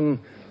chauvinism,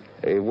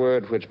 a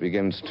word which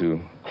begins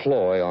to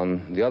cloy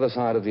on the other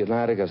side of the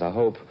Atlantic, as I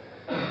hope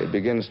it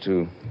begins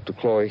to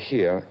cloy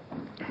here,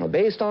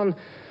 based on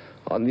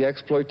the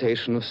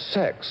exploitation of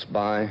sex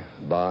by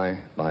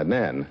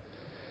men.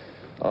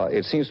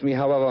 It seems to me,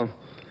 however,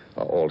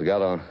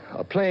 altogether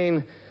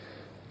plain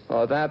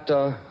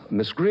that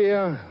Miss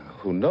Greer,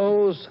 who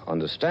knows,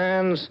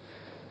 understands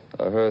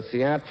her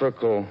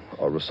theatrical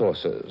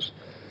resources,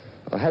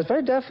 has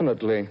very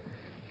definitely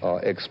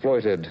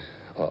exploited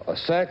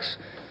sex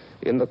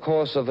in the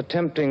course of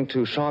attempting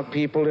to shock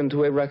people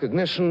into a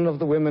recognition of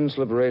the women's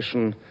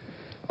liberation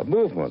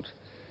movement.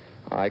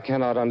 I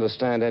cannot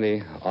understand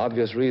any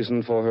obvious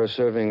reason for her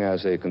serving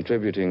as a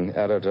contributing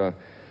editor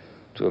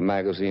to a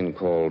magazine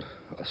called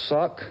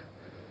Suck,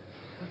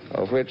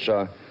 of which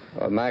a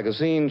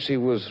magazine she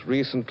was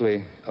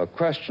recently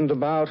questioned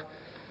about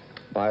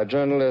by a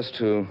journalist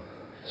who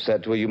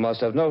said to her, "You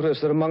must have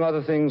noticed that, among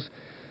other things,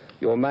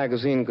 your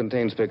magazine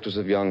contains pictures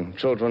of young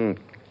children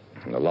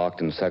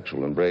locked in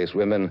sexual embrace,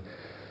 women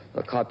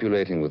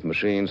copulating with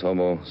machines,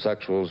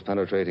 homosexuals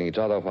penetrating each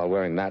other while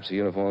wearing Nazi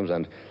uniforms,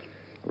 and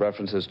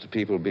references to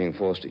people being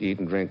forced to eat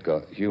and drink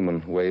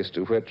human waste,"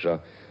 to which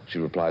she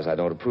replies, "I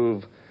don't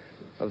approve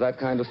of that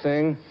kind of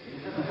thing."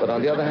 But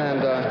on the other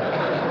hand,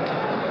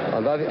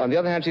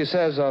 she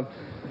says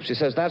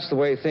that's the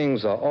way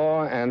things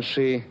are, and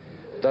she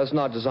does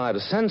not desire to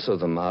censor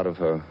them out of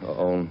her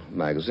own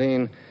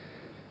magazine,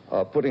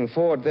 putting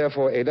forward,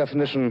 therefore, a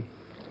definition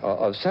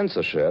of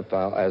censorship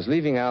as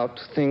leaving out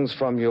things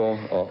from your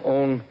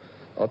own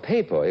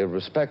paper,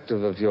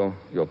 irrespective of your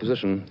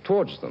position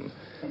towards them.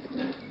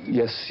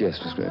 Yes,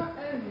 Ms. Greer.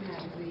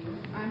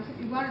 I'm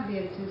simply one of the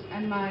editors,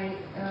 and my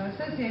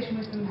association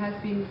with them has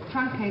been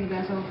truncated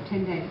as of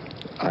 10 days.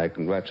 I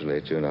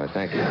congratulate you, and I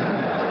thank you.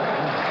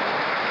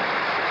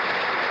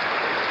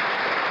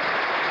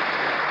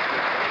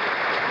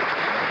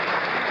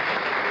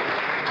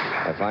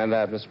 I find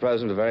that, Mr.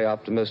 President, a very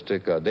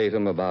optimistic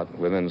datum about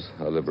women's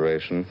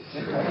liberation.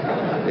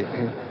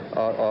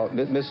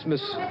 Miss...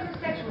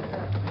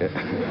 That's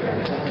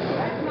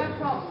my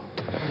problem.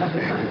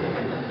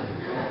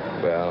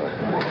 Well,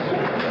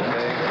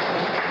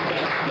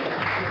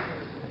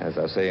 as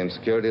I say,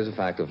 insecurity is a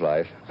fact of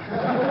life.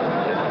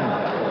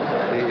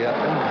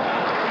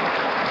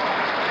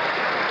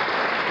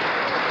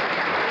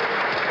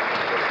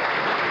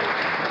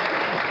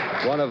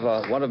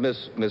 One of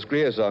Miss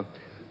Greer's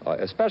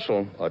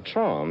special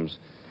charms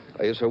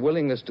is her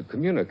willingness to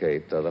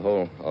communicate the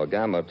whole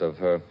gamut of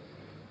her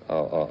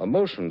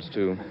emotions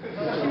to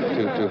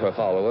her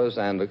followers,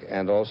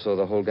 and also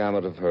the whole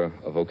gamut of her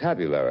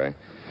vocabulary.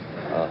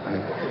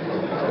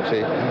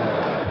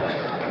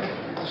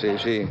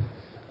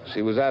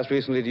 She was asked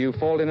recently, "Do you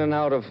fall in and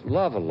out of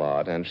love a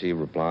lot?" And she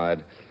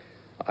replied,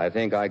 "I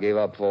think I gave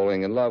up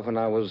falling in love when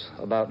I was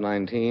about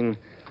 19.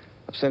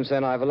 Since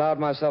then, I've allowed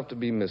myself to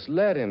be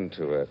misled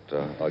into it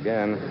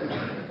again.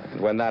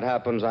 When that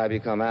happens, I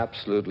become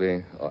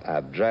absolutely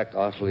abject,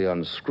 utterly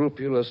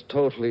unscrupulous,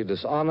 totally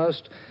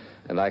dishonest,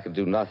 and I can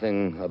do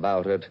nothing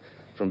about it.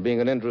 From being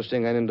an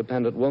interesting and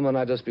independent woman,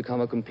 I just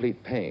become a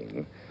complete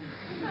pain.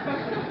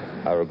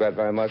 I regret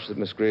very much that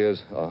Miss Greer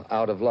is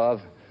out of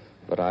love,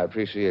 but I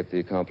appreciate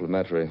the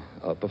complimentary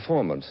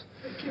performance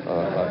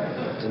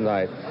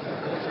tonight.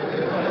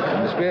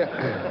 Miss Greer,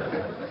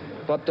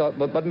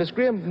 but Miss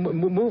Greer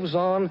moves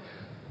on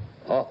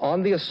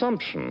the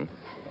assumption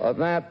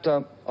that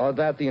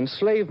the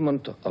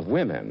enslavement of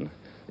women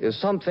is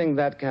something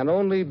that can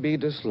only be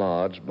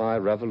dislodged by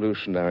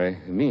revolutionary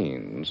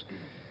means.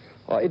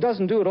 It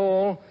doesn't do at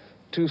all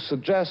to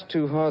suggest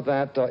to her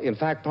that, in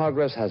fact,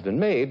 progress has been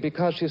made,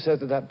 because she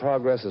says that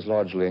progress is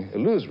largely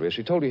illusory.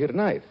 She told you here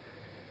tonight.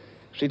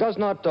 She does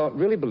not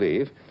really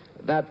believe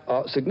that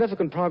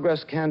significant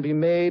progress can be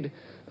made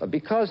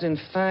because, in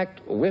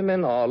fact,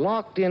 women are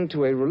locked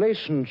into a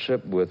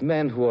relationship with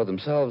men who are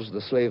themselves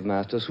the slave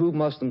masters, who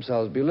must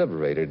themselves be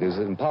liberated. It is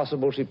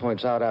impossible, she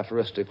points out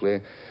aphoristically,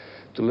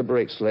 to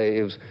liberate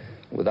slaves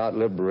without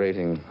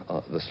liberating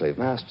the slave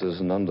masters,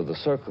 and under the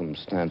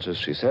circumstances,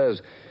 she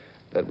says,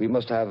 that we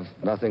must have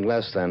nothing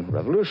less than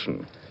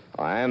revolution.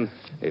 I am,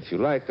 if you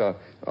like,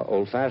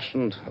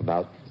 old-fashioned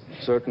about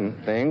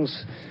certain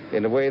things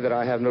in a way that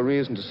I have no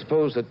reason to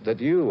suppose that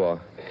you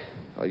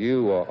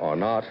are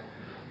not.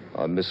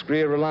 Miss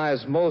Greer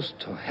relies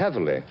most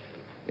heavily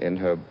in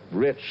her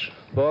rich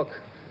book,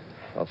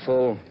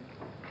 full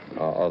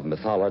of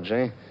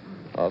mythology,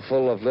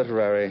 full of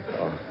literary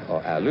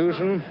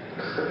allusion.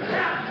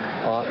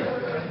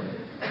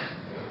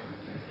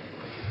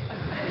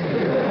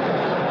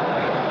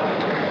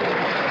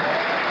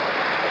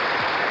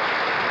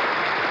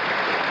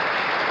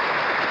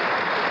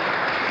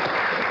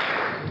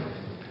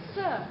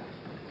 Sir,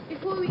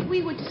 if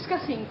we were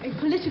discussing a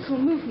political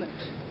movement,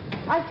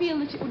 I feel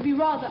that it would be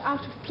rather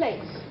out of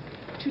place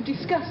to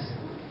discuss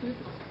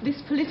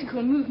this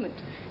political movement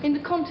in the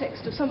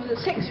context of some of the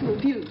sexual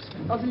views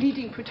of the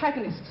leading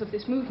protagonists of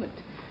this movement.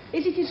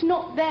 It is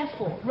not,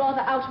 therefore,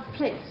 rather out of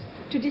place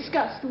to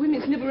discuss the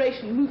women's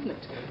liberation movement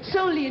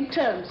solely in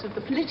terms of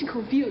the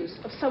political views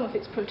of some of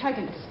its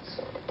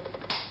protagonists.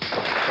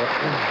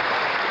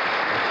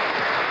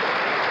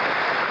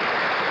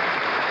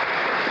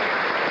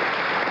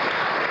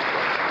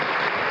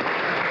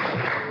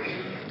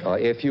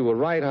 If you were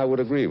right, I would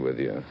agree with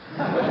you.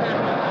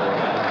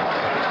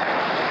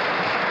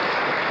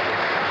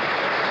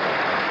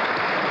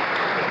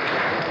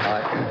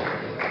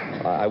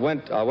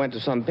 I went to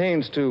some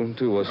pains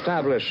to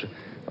establish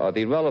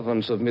the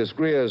relevance of Miss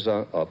Greer's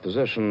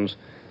positions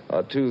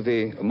to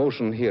the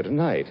motion here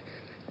tonight.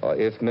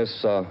 If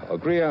Miss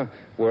Greer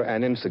were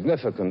an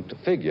insignificant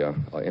figure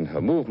in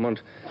her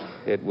movement,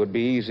 it would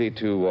be easy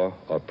to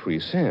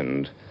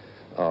prescind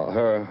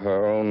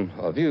her own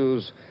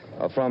views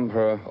from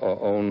her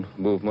own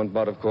movement,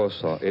 but of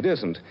course it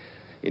isn't.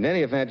 In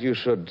any event, you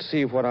should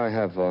see what I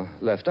have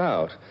left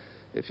out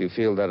if you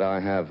feel that I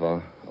have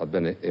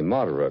been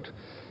immoderate.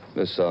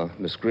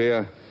 Miss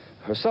Greer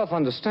herself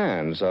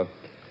understands the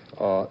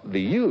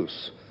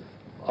use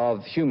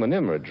of human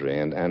imagery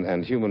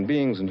and human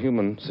beings and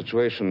human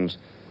situations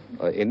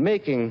in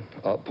making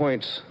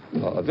points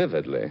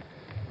vividly.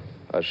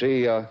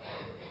 She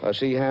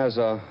has,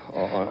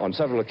 on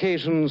several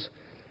occasions,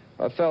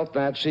 felt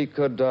that she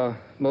could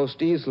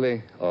most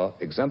easily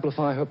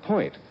exemplify her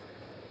point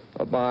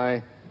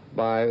by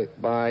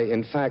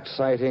in fact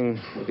citing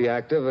the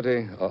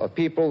activity of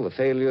people, the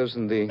failures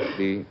and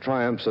the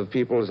triumphs of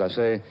people, as I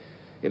say,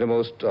 in a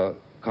most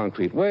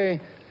concrete way.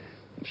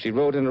 She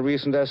wrote in a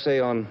recent essay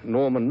on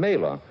Norman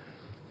Mailer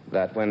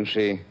that when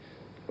she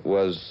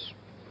was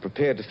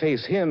prepared to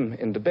face him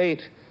in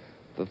debate,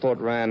 the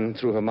thought ran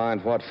through her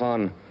mind what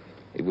fun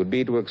it would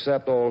be to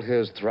accept all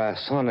his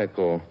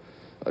thrasonical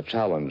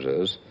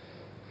challenges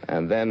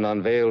and then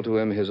unveil to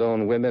him his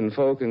own women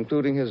folk,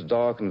 including his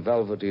dark and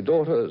velvety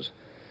daughters,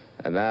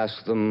 and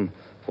ask them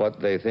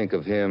what they think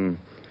of him,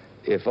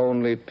 if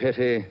only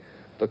pity,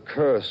 the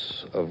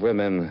curse of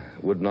women,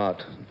 would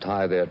not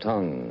tie their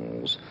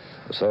tongues.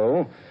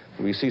 So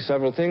we see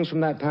several things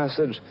from that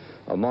passage,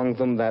 among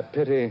them that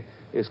pity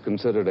is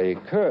considered a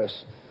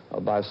curse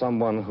by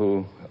someone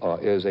who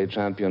is a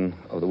champion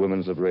of the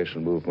women's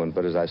liberation movement.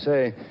 But as I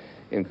say,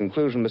 in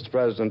conclusion, Mr.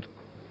 President,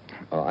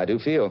 I do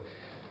feel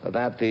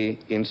that the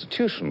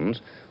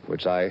institutions,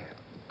 which I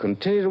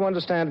continue to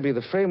understand to be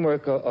the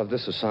framework of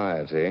this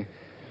society,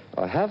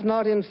 have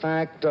not, in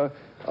fact,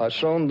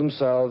 shown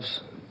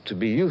themselves to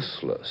be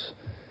useless.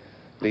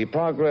 The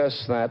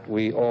progress that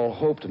we all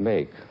hope to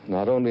make,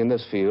 not only in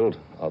this field,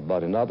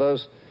 but in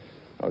others,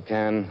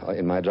 can,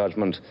 in my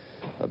judgment,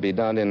 be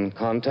done in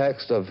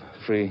context of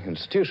free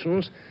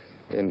institutions,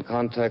 in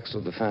context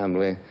of the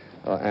family,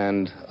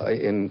 and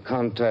in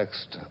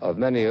context of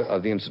many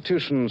of the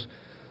institutions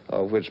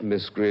which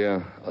Miss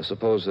Greer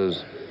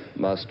supposes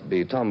must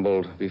be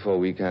tumbled before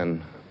we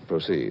can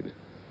proceed.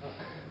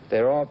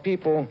 There are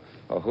people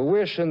who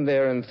wish in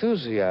their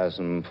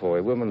enthusiasm for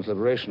a women's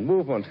liberation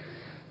movement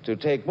to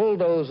take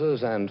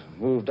bulldozers and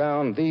move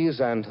down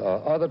these and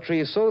other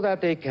trees so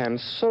that they can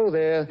sow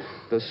there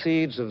the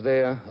seeds of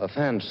their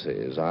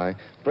fancies. I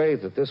pray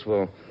that this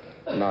will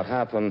not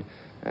happen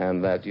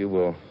and that you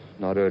will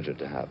not urge it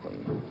to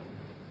happen.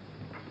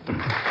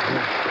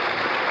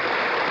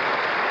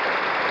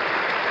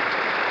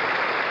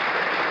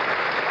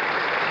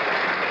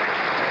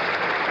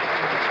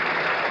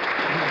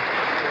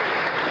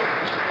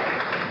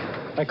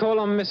 I call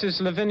on Mrs.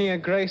 Lavinia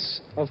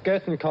Grace of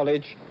Girton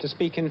College to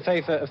speak in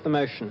favour of the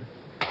motion.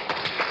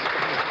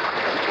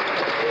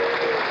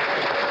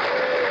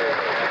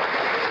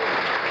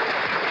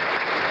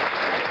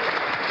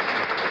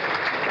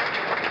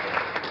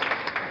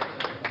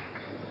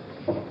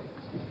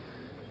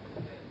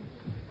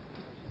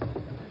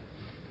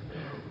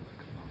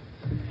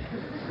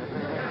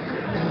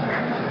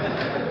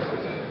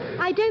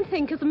 I don't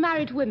think as a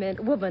married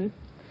woman,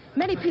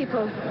 many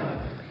people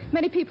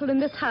in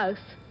this house.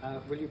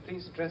 Will you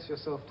please address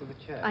yourself to the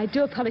chair? I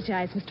do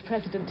apologize, Mr.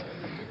 President.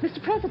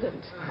 Mr.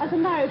 President, as a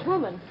married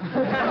woman.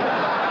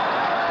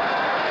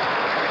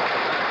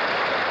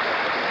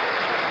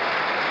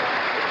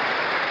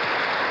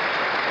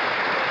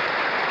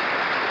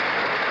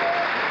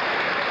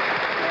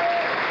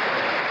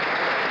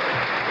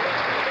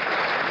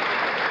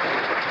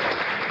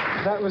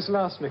 That was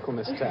last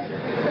Michaelmas time.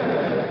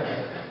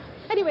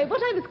 Anyway,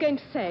 what I was going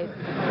to say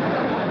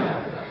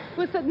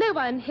was that no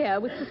one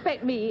here would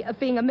suspect me of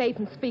being a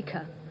maiden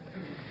speaker.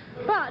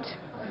 But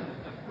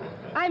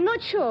I'm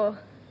not sure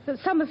that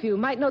some of you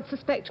might not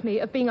suspect me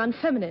of being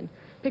unfeminine,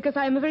 because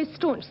I am a very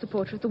staunch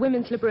supporter of the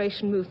women's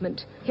liberation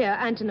movement here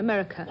and in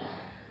America.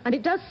 And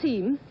it does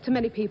seem to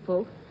many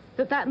people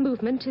that that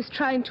movement is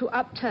trying to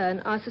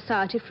upturn our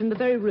society from the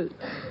very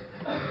roots.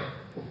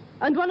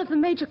 And one of the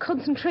major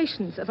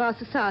concentrations of our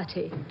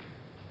society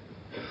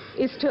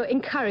is to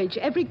encourage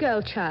every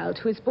girl child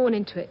who is born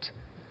into it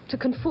to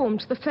conform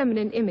to the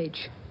feminine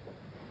image.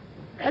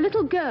 A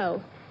little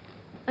girl,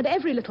 and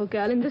every little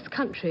girl in this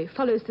country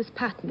follows this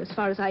pattern as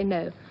far as I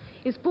know,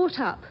 is brought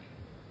up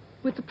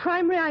with the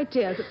primary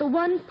idea that the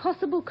one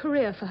possible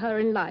career for her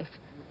in life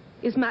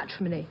is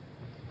matrimony.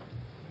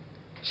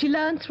 She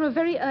learns from a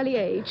very early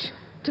age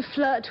to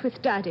flirt with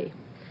daddy,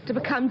 to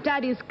become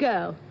daddy's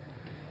girl.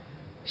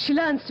 She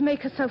learns to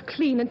make herself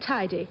clean and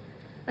tidy,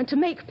 and to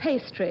make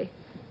pastry,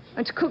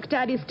 and to cook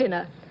daddy's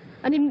dinner,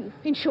 and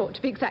in short,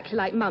 to be exactly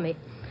like mummy.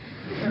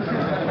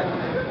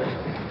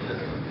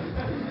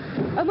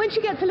 And when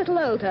she gets a little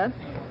older,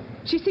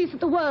 she sees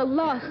that the world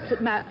laughs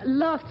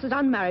at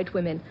unmarried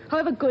women,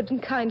 however good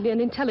and kindly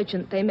and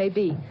intelligent they may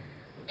be.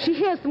 She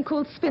hears them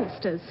called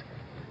spinsters,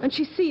 and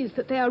she sees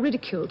that they are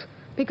ridiculed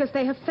because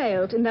they have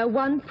failed in their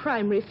one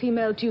primary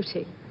female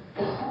duty,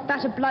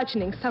 that of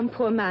bludgeoning some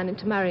poor man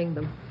into marrying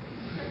them.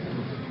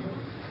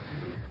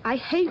 I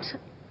hate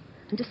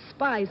and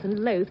despise and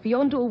loathe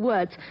beyond all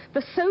words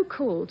the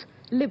so-called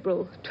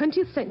liberal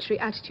 20th century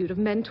attitude of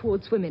men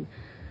towards women.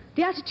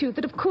 The attitude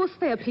that of course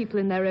they are people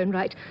in their own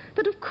right,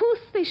 that of course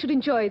they should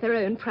enjoy their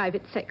own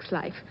private sex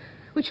life,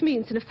 which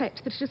means in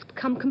effect that it has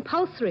become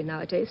compulsory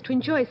nowadays to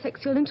enjoy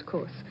sexual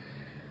intercourse.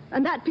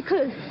 And that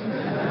because...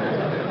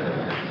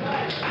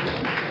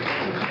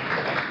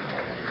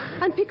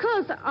 and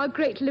because our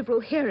great liberal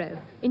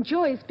hero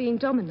enjoys being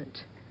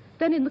dominant,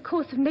 then in the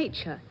course of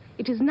nature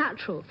it is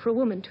natural for a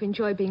woman to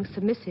enjoy being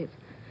submissive,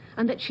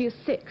 and that she is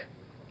sick,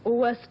 or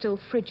worse still,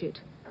 frigid,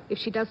 if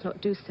she does not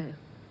do so.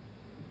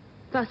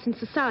 Thus, in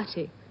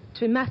society,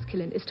 to be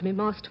masculine is to be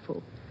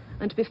masterful,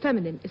 and to be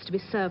feminine is to be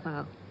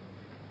servile.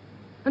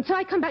 And so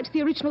I come back to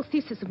the original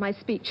thesis of my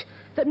speech,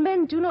 that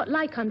men do not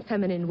like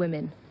unfeminine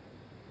women.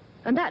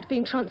 And that,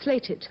 being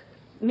translated,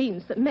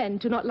 means that men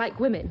do not like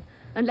women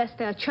unless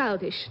they are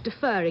childish,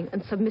 deferring,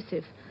 and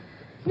submissive.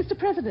 Mr.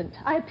 President,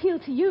 I appeal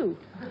to you.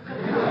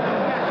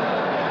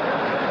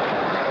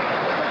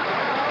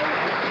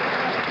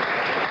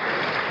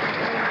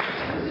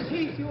 Mrs.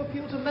 Heath, you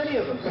appeal to many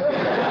of us.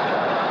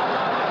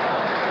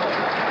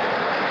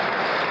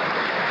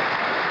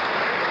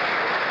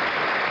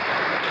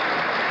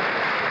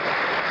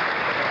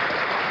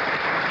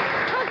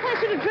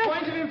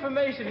 Point of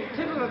information, it's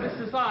typical of this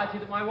society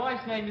that my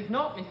wife's name is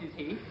not Mrs.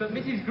 Heath, but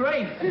Mrs.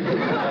 Grace.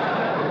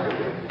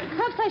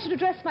 Perhaps I should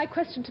address my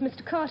question to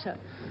Mr. Carter.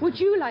 Would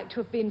you like to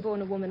have been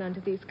born a woman under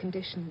these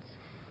conditions?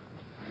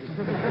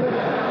 Even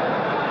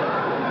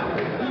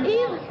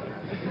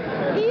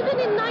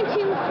in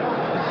 19...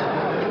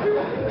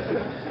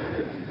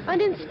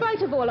 And in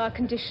spite of all our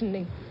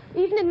conditioning,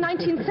 even in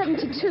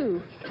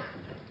 1972,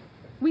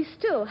 we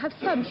still have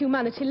some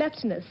humanity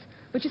left in us,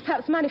 which is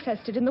perhaps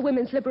manifested in the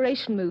women's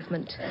liberation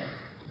movement.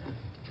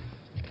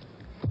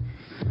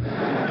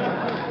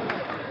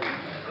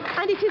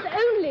 And it is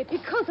only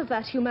because of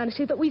that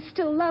humanity that we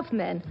still love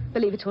men,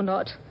 believe it or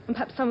not. And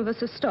perhaps some of us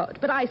have stopped,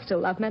 but I still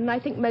love men, and I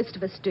think most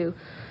of us do.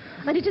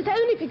 And it is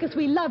only because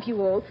we love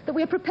you all that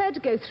we are prepared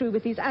to go through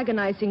with these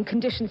agonizing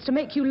conditions to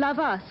make you love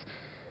us.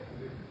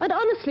 And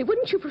honestly,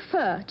 wouldn't you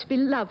prefer to be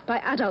loved by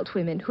adult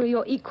women who are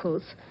your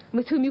equals, and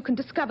with whom you can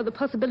discover the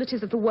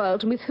possibilities of the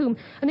world, and with whom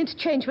an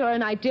interchange of your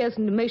own ideas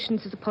and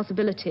emotions is a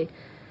possibility?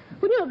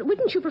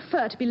 Wouldn't you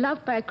prefer to be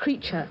loved by a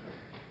creature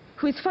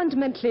who is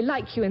fundamentally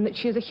like you in that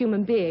she is a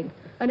human being,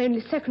 and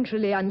only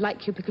secondarily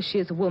unlike you because she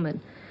is a woman,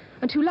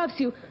 and who loves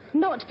you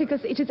not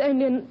because it is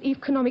only an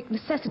economic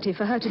necessity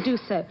for her to do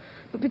so,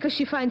 but because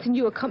she finds in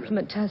you a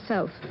compliment to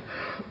herself?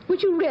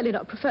 Would you really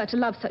not prefer to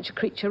love such a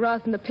creature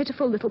rather than the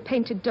pitiful little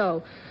painted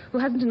doll who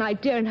hasn't an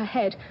idea in her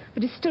head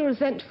but is still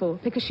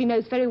resentful because she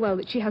knows very well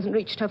that she hasn't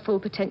reached her full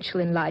potential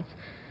in life?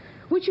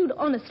 Would you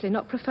honestly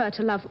not prefer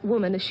to love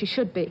woman as she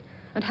should be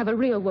and have a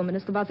real woman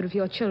as the mother of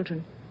your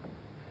children?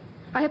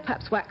 I have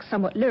perhaps waxed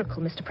somewhat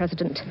lyrical, Mr.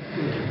 President,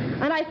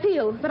 and I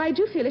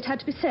do feel it had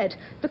to be said.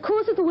 The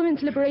cause of the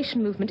women's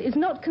liberation movement is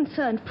not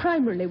concerned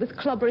primarily with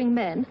clobbering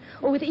men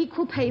or with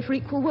equal pay for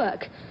equal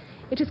work.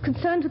 It is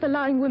concerned with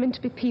allowing women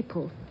to be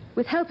people,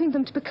 with helping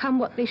them to become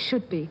what they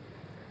should be,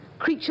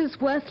 creatures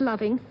worth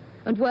loving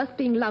and worth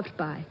being loved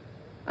by.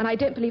 And I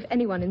don't believe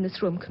anyone in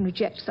this room can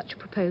reject such a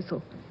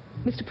proposal.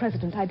 Mr.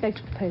 President, I beg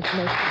to propose the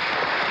motion.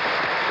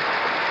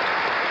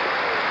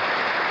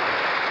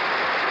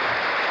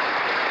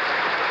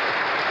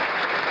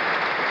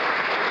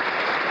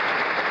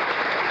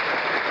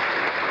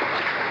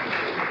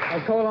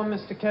 I call on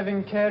Mr.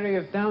 Kevin Carey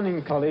of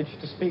Downing College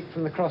to speak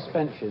from the cross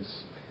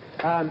benches.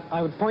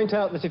 I would point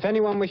out that if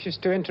anyone wishes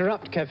to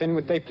interrupt Kevin,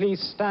 would they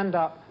please stand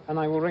up and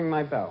I will ring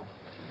my bell.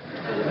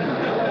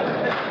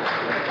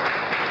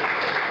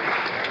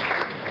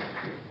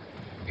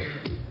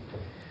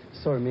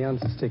 Sorry, my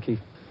hands are sticky.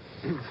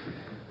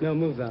 No,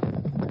 move that.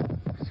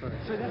 Sorry.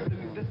 So that's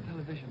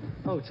television.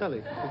 Oh,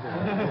 telly.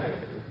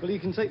 Well, you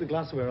can take the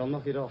glassware, I'll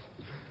knock it off.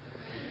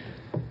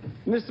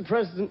 Mr.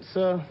 President,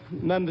 sir,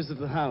 members of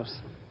the House.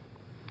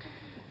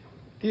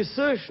 The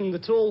assertion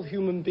that all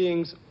human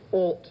beings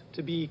ought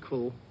to be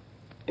equal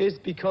is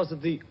because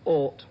of the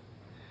ought,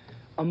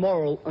 a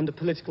moral and a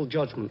political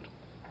judgment.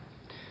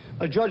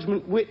 A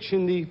judgment which,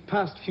 in the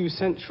past few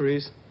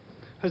centuries,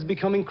 has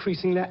become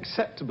increasingly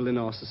acceptable in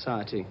our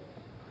society.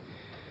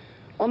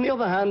 On the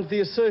other hand, the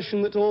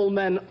assertion that all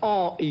men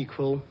are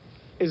equal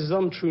is as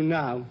untrue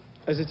now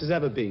as it has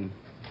ever been.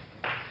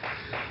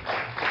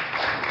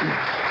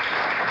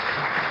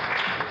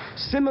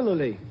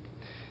 Similarly,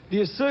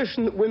 the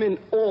assertion that women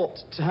ought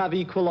to have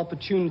equal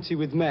opportunity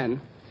with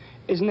men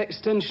is an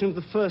extension of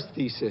the first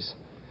thesis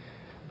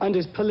and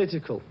is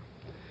political.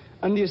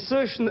 And the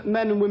assertion that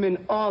men and women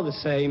are the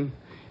same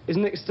is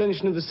an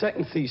extension of the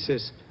second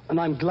thesis, and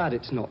I'm glad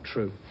it's not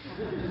true.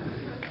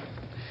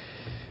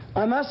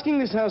 I'm asking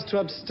this House to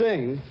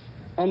abstain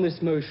on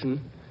this motion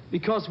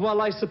because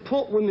while I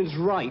support women's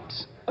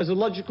rights as a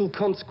logical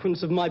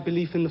consequence of my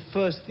belief in the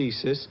first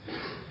thesis,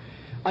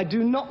 I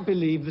do not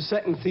believe the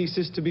second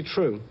thesis to be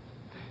true.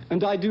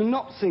 And I do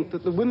not think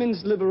that the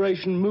women's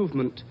liberation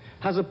movement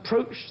has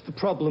approached the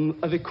problem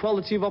of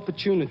equality of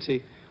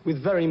opportunity with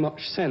very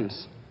much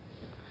sense.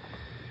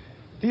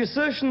 The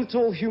assertion that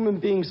all human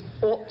beings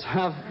ought to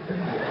have...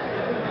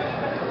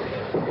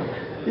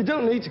 You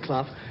don't need to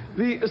clap.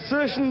 The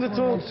assertion that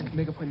all...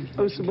 Make a point.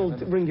 Oh, so well,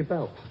 ring your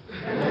bell.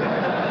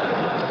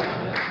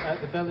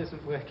 The bell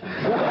isn't working.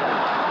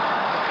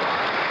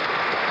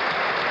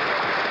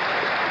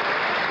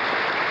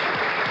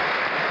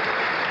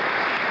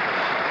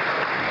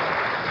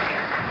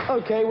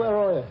 Okay, where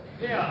are you?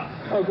 Here.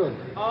 Oh, good.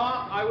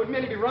 I would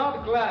merely be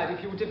rather glad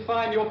if you would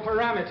define your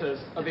parameters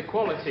of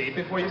equality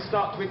before you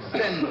start to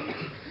extend them.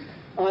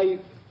 I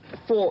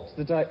thought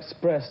that I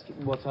expressed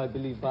what I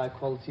believe by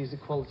equality is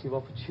equality of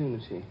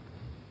opportunity.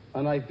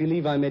 And I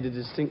believe I made a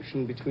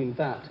distinction between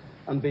that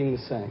and being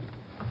the same.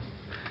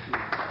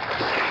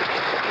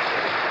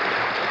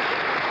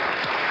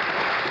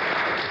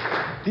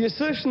 The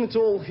assertion that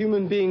all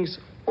human beings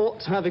ought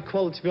to have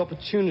equality of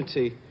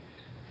opportunity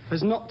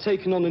has not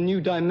taken on a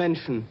new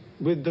dimension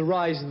with the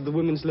rise of the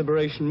women's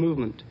liberation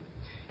movement.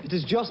 It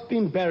has just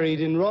been buried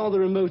in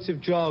rather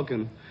emotive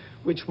jargon,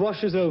 which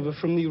washes over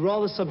from the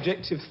rather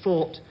subjective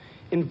thought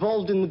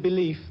involved in the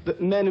belief that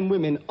men and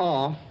women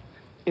are,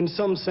 in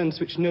some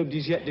sense which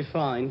nobody's yet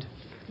defined,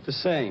 the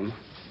same.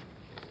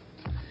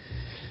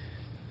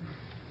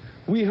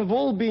 We have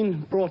all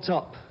been brought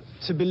up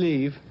to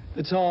believe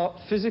that our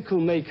physical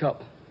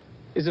makeup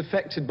is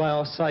affected by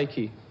our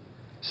psyche,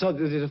 so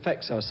that it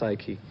affects our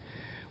psyche.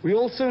 We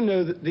also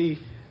know that the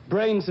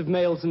brains of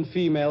males and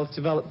females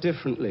develop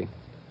differently.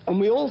 And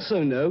we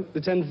also know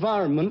that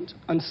environment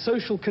and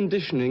social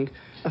conditioning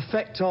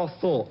affect our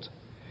thought.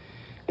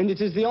 And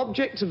it is the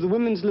object of the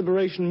women's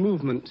liberation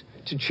movement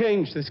to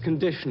change this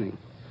conditioning.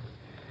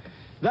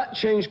 That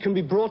change can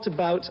be brought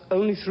about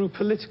only through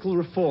political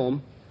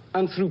reform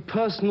and through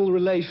personal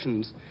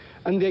relations,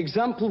 and the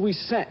example we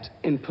set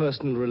in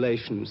personal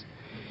relations.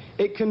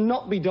 It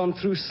cannot be done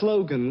through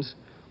slogans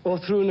or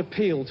through an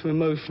appeal to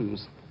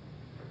emotions.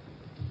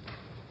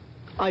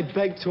 I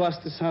beg to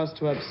ask this House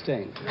to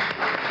abstain.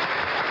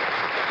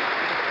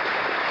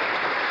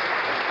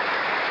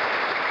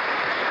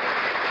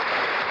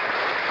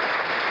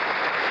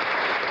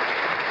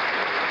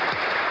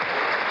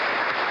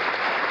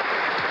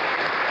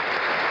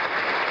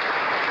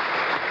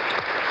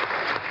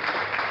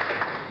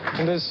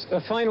 And as a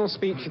final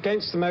speech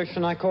against the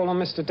motion, I call on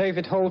Mr.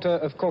 David Holder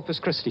of Corpus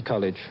Christi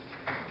College.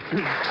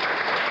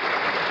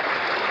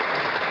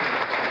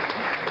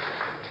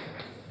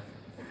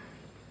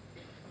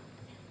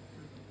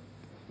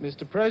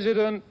 Mr.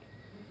 President,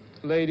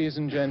 ladies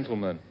and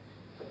gentlemen,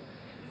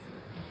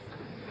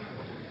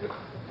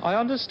 I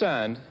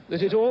understand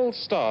that it all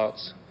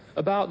starts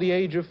about the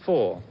age of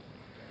 4,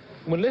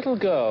 when little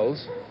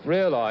girls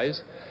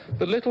realize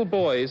that little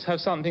boys have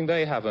something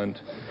they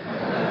haven't,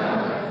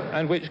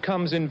 and which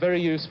comes in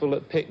very useful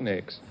at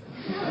picnics.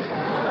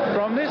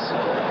 From this... Is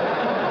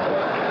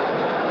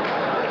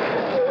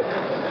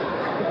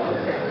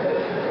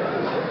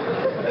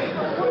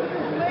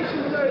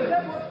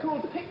that what's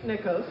called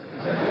picnickers?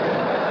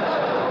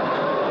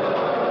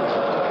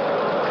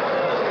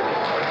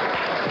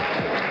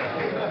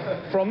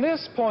 From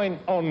this point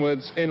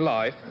onwards in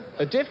life,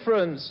 a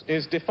difference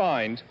is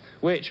defined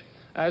which,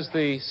 as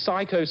the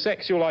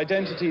psychosexual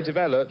identity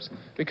develops,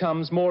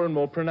 becomes more and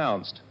more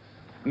pronounced,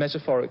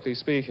 metaphorically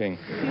speaking.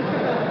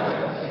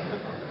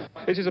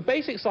 It is a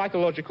basic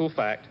psychological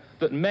fact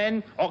that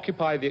men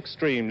occupy the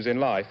extremes in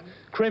life.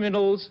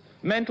 Criminals,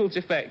 mental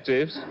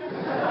defectives,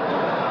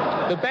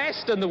 the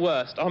best and the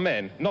worst are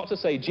men, not to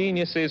say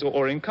geniuses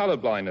or in colour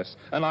blindness.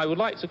 And I would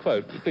like to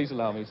quote, please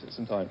allow me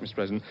some time, Mr.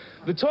 President,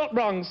 the top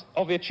rungs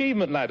of the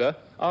achievement ladder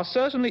are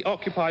certainly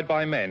occupied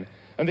by men,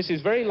 and this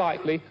is very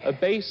likely a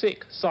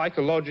basic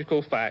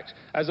psychological fact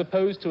as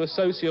opposed to a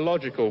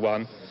sociological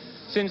one,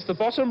 since the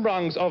bottom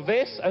rungs of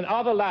this and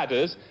other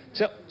ladders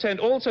tend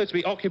also to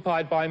be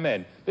occupied by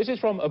men. This is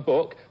from a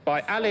book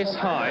by Alice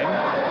Heim.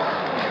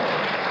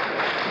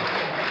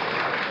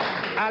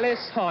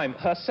 Alice Heim,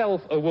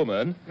 herself a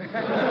woman.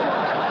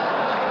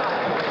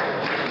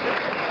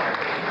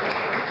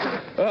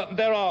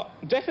 There are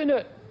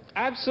definite,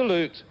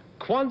 absolute,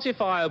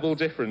 quantifiable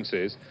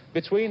differences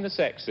between the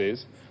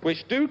sexes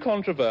which do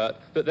controvert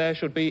that there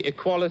should be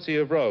equality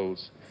of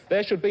roles.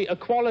 There should be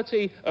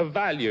equality of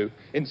value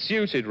in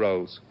suited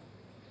roles.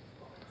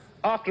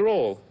 After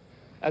all,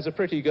 as a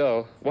pretty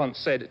girl once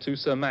said to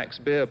Sir Max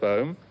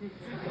Beerbohm,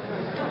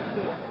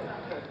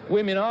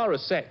 women are a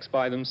sex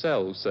by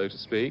themselves, so to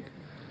speak.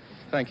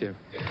 Thank you.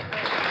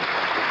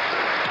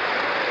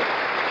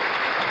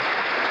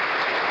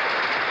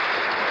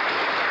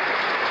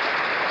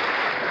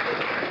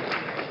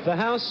 The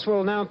House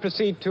will now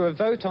proceed to a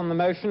vote on the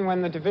motion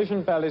when the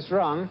division bell is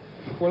rung.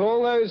 Will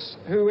all those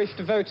who wish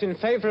to vote in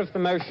favour of the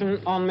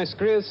motion on Miss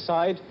Greer's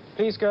side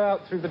please go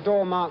out through the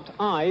door marked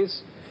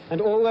Ayes,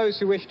 and all those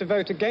who wish to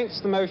vote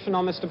against the motion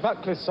on Mr.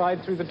 Buckley's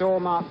side through the door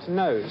marked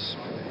Noes.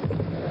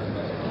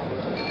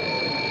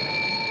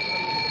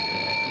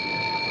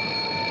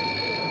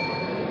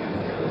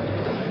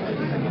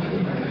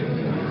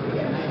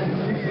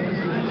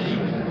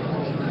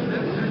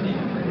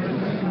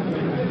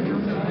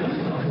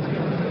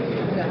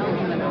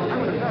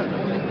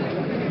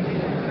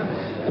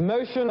 The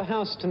motion of the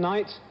House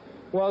tonight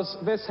was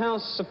this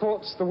House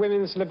supports the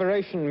women's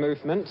liberation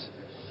movement.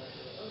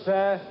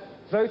 There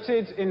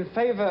voted in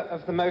favour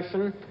of the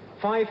motion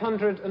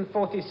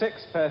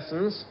 546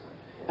 persons,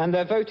 and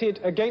there voted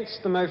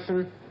against the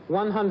motion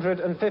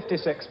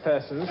 156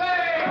 persons.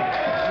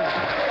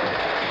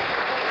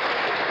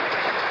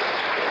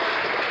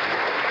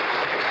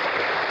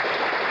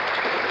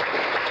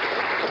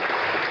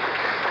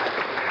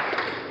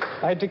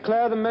 I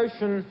declare the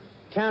motion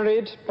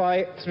carried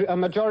by a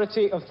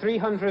majority of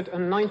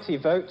 390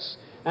 votes,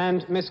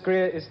 and Miss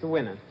Greer is the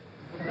winner.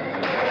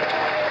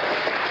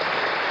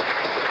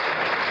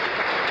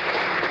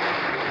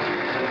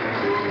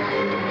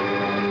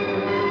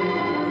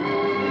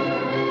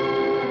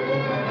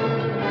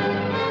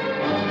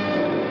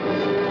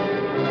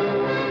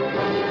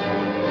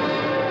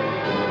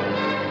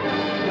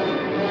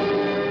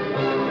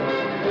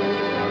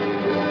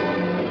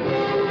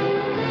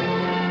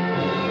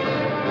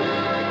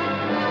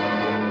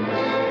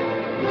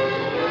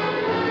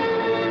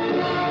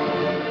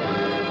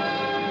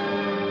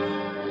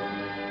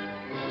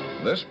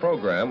 This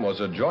program was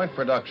a joint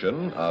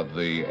production of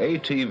the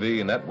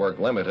ATV Network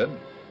Limited,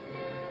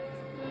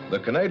 the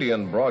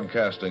Canadian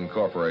Broadcasting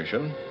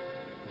Corporation,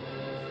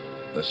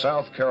 the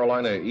South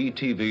Carolina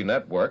ETV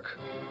Network,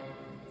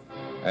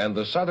 and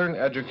the Southern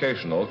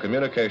Educational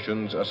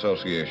Communications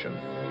Association.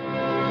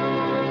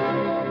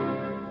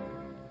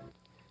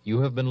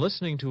 You have been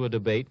listening to a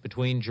debate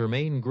between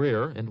Germaine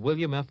Greer and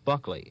William F.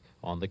 Buckley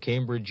on the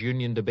Cambridge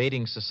Union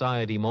Debating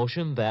Society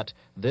motion that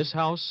this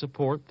House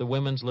support the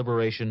women's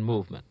liberation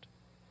movement.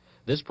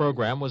 This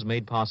program was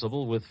made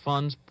possible with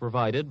funds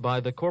provided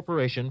by the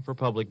Corporation for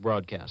Public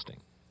Broadcasting.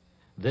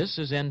 This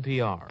is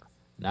NPR,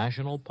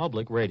 National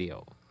Public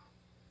Radio.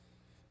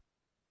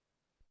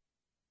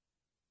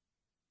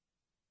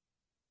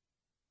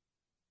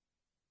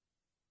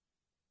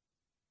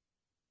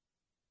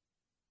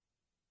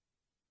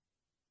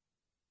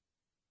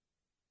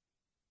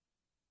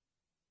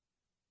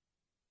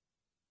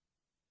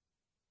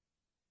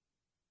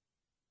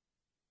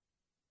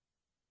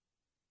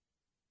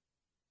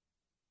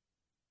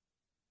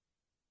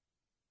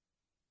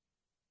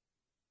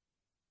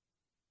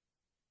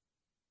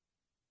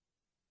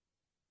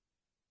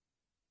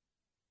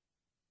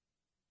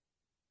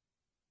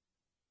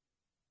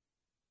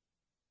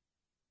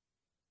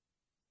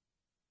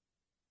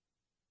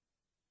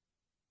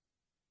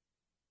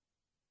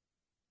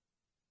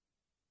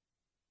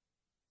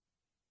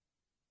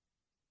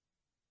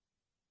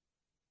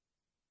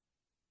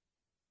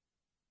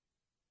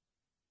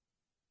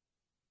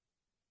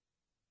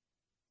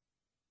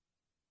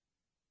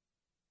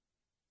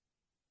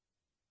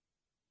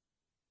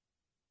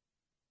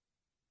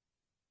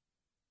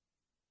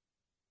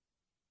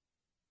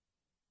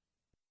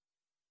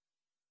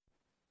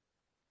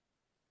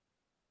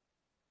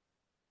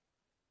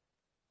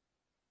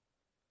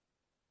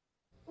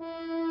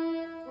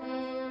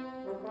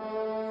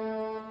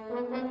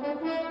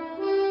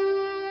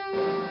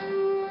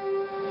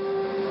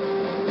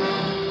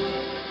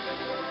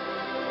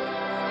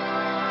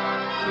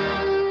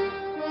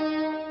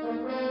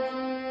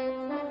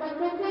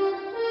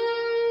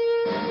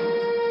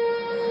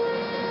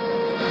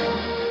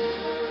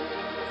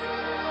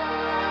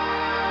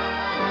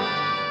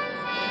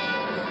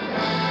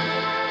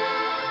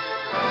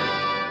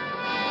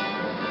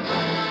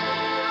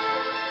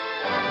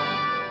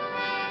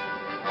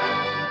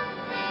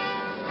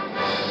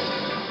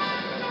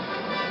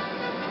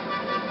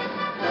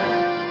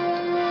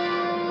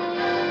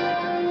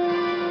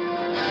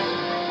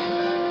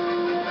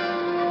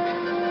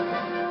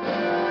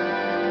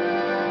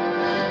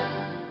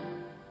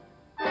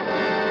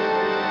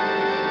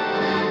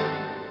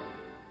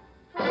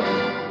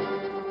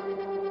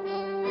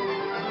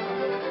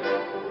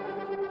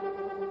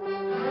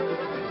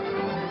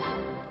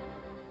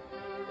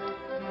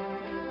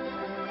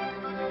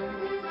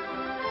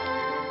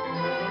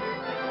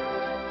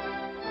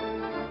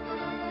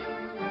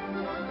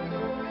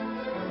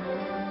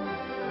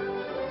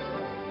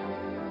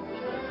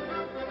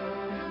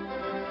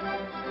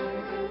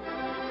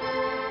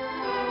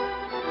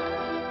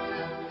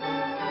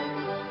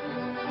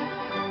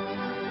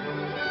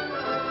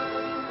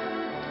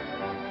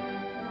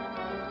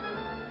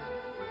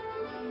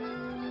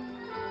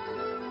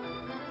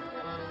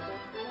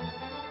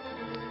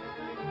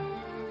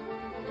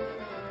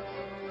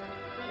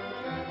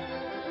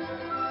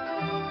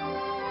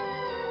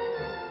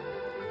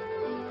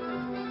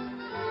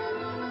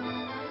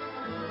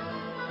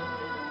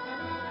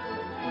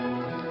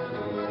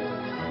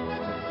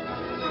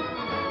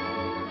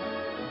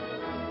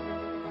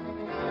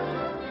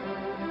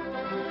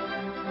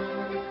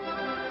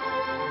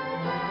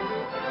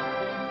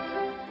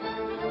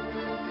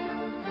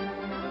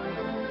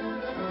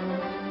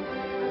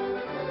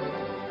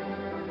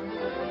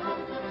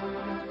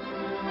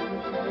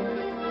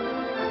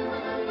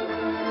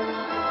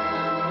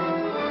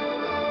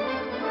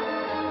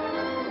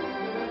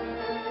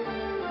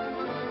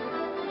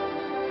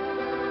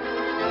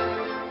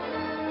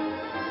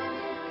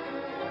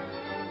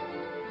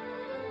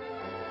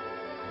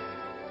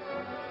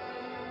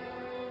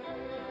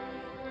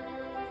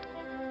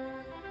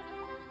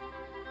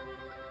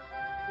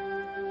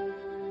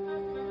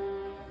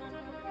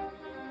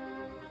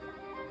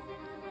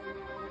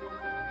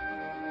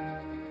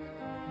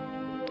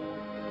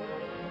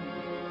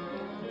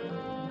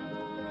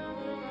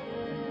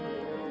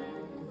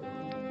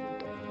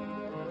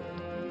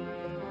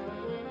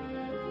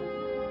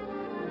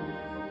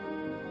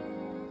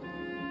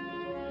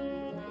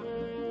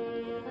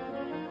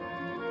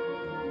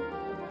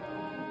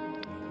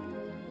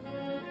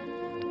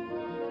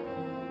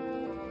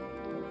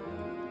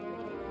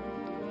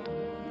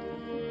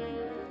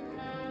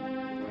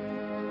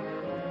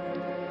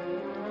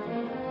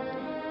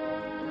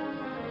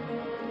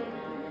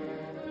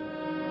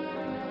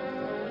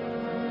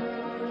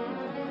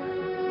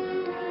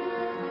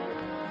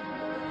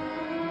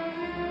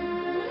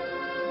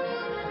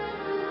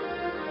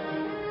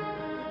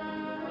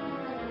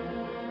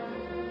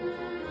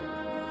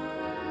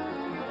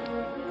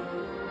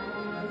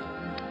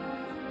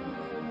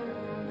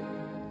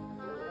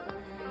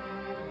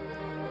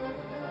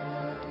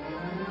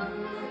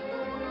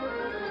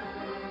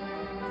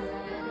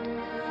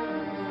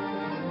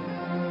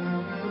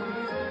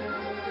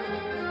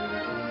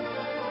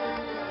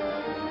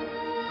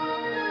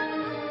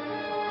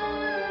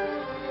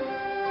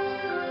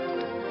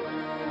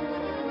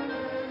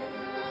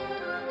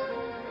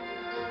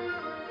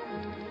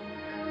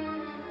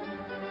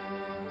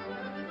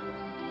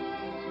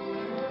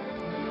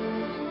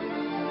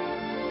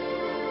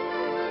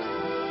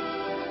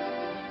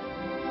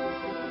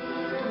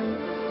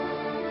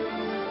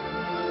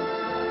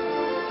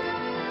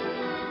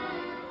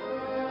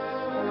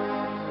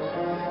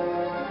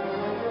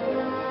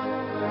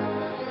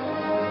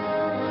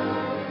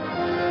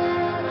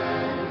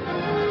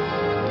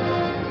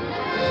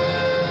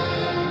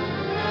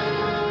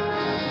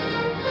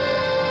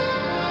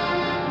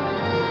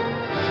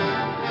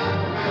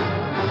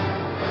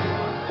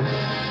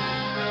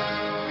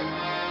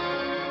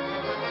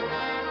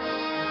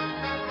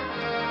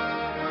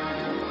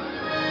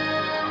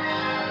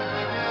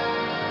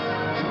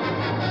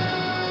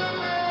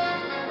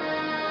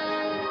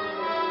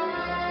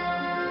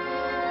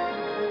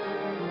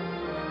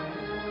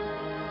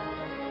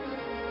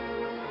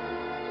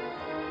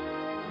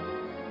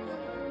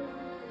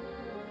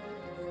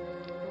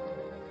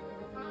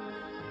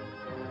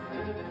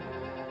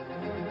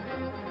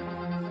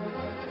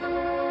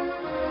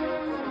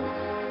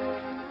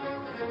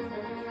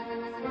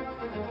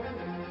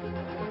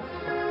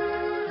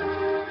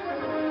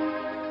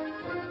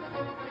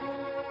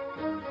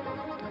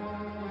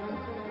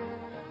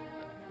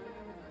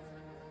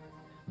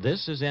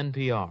 This is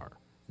NPR,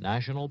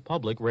 National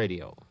Public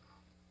Radio.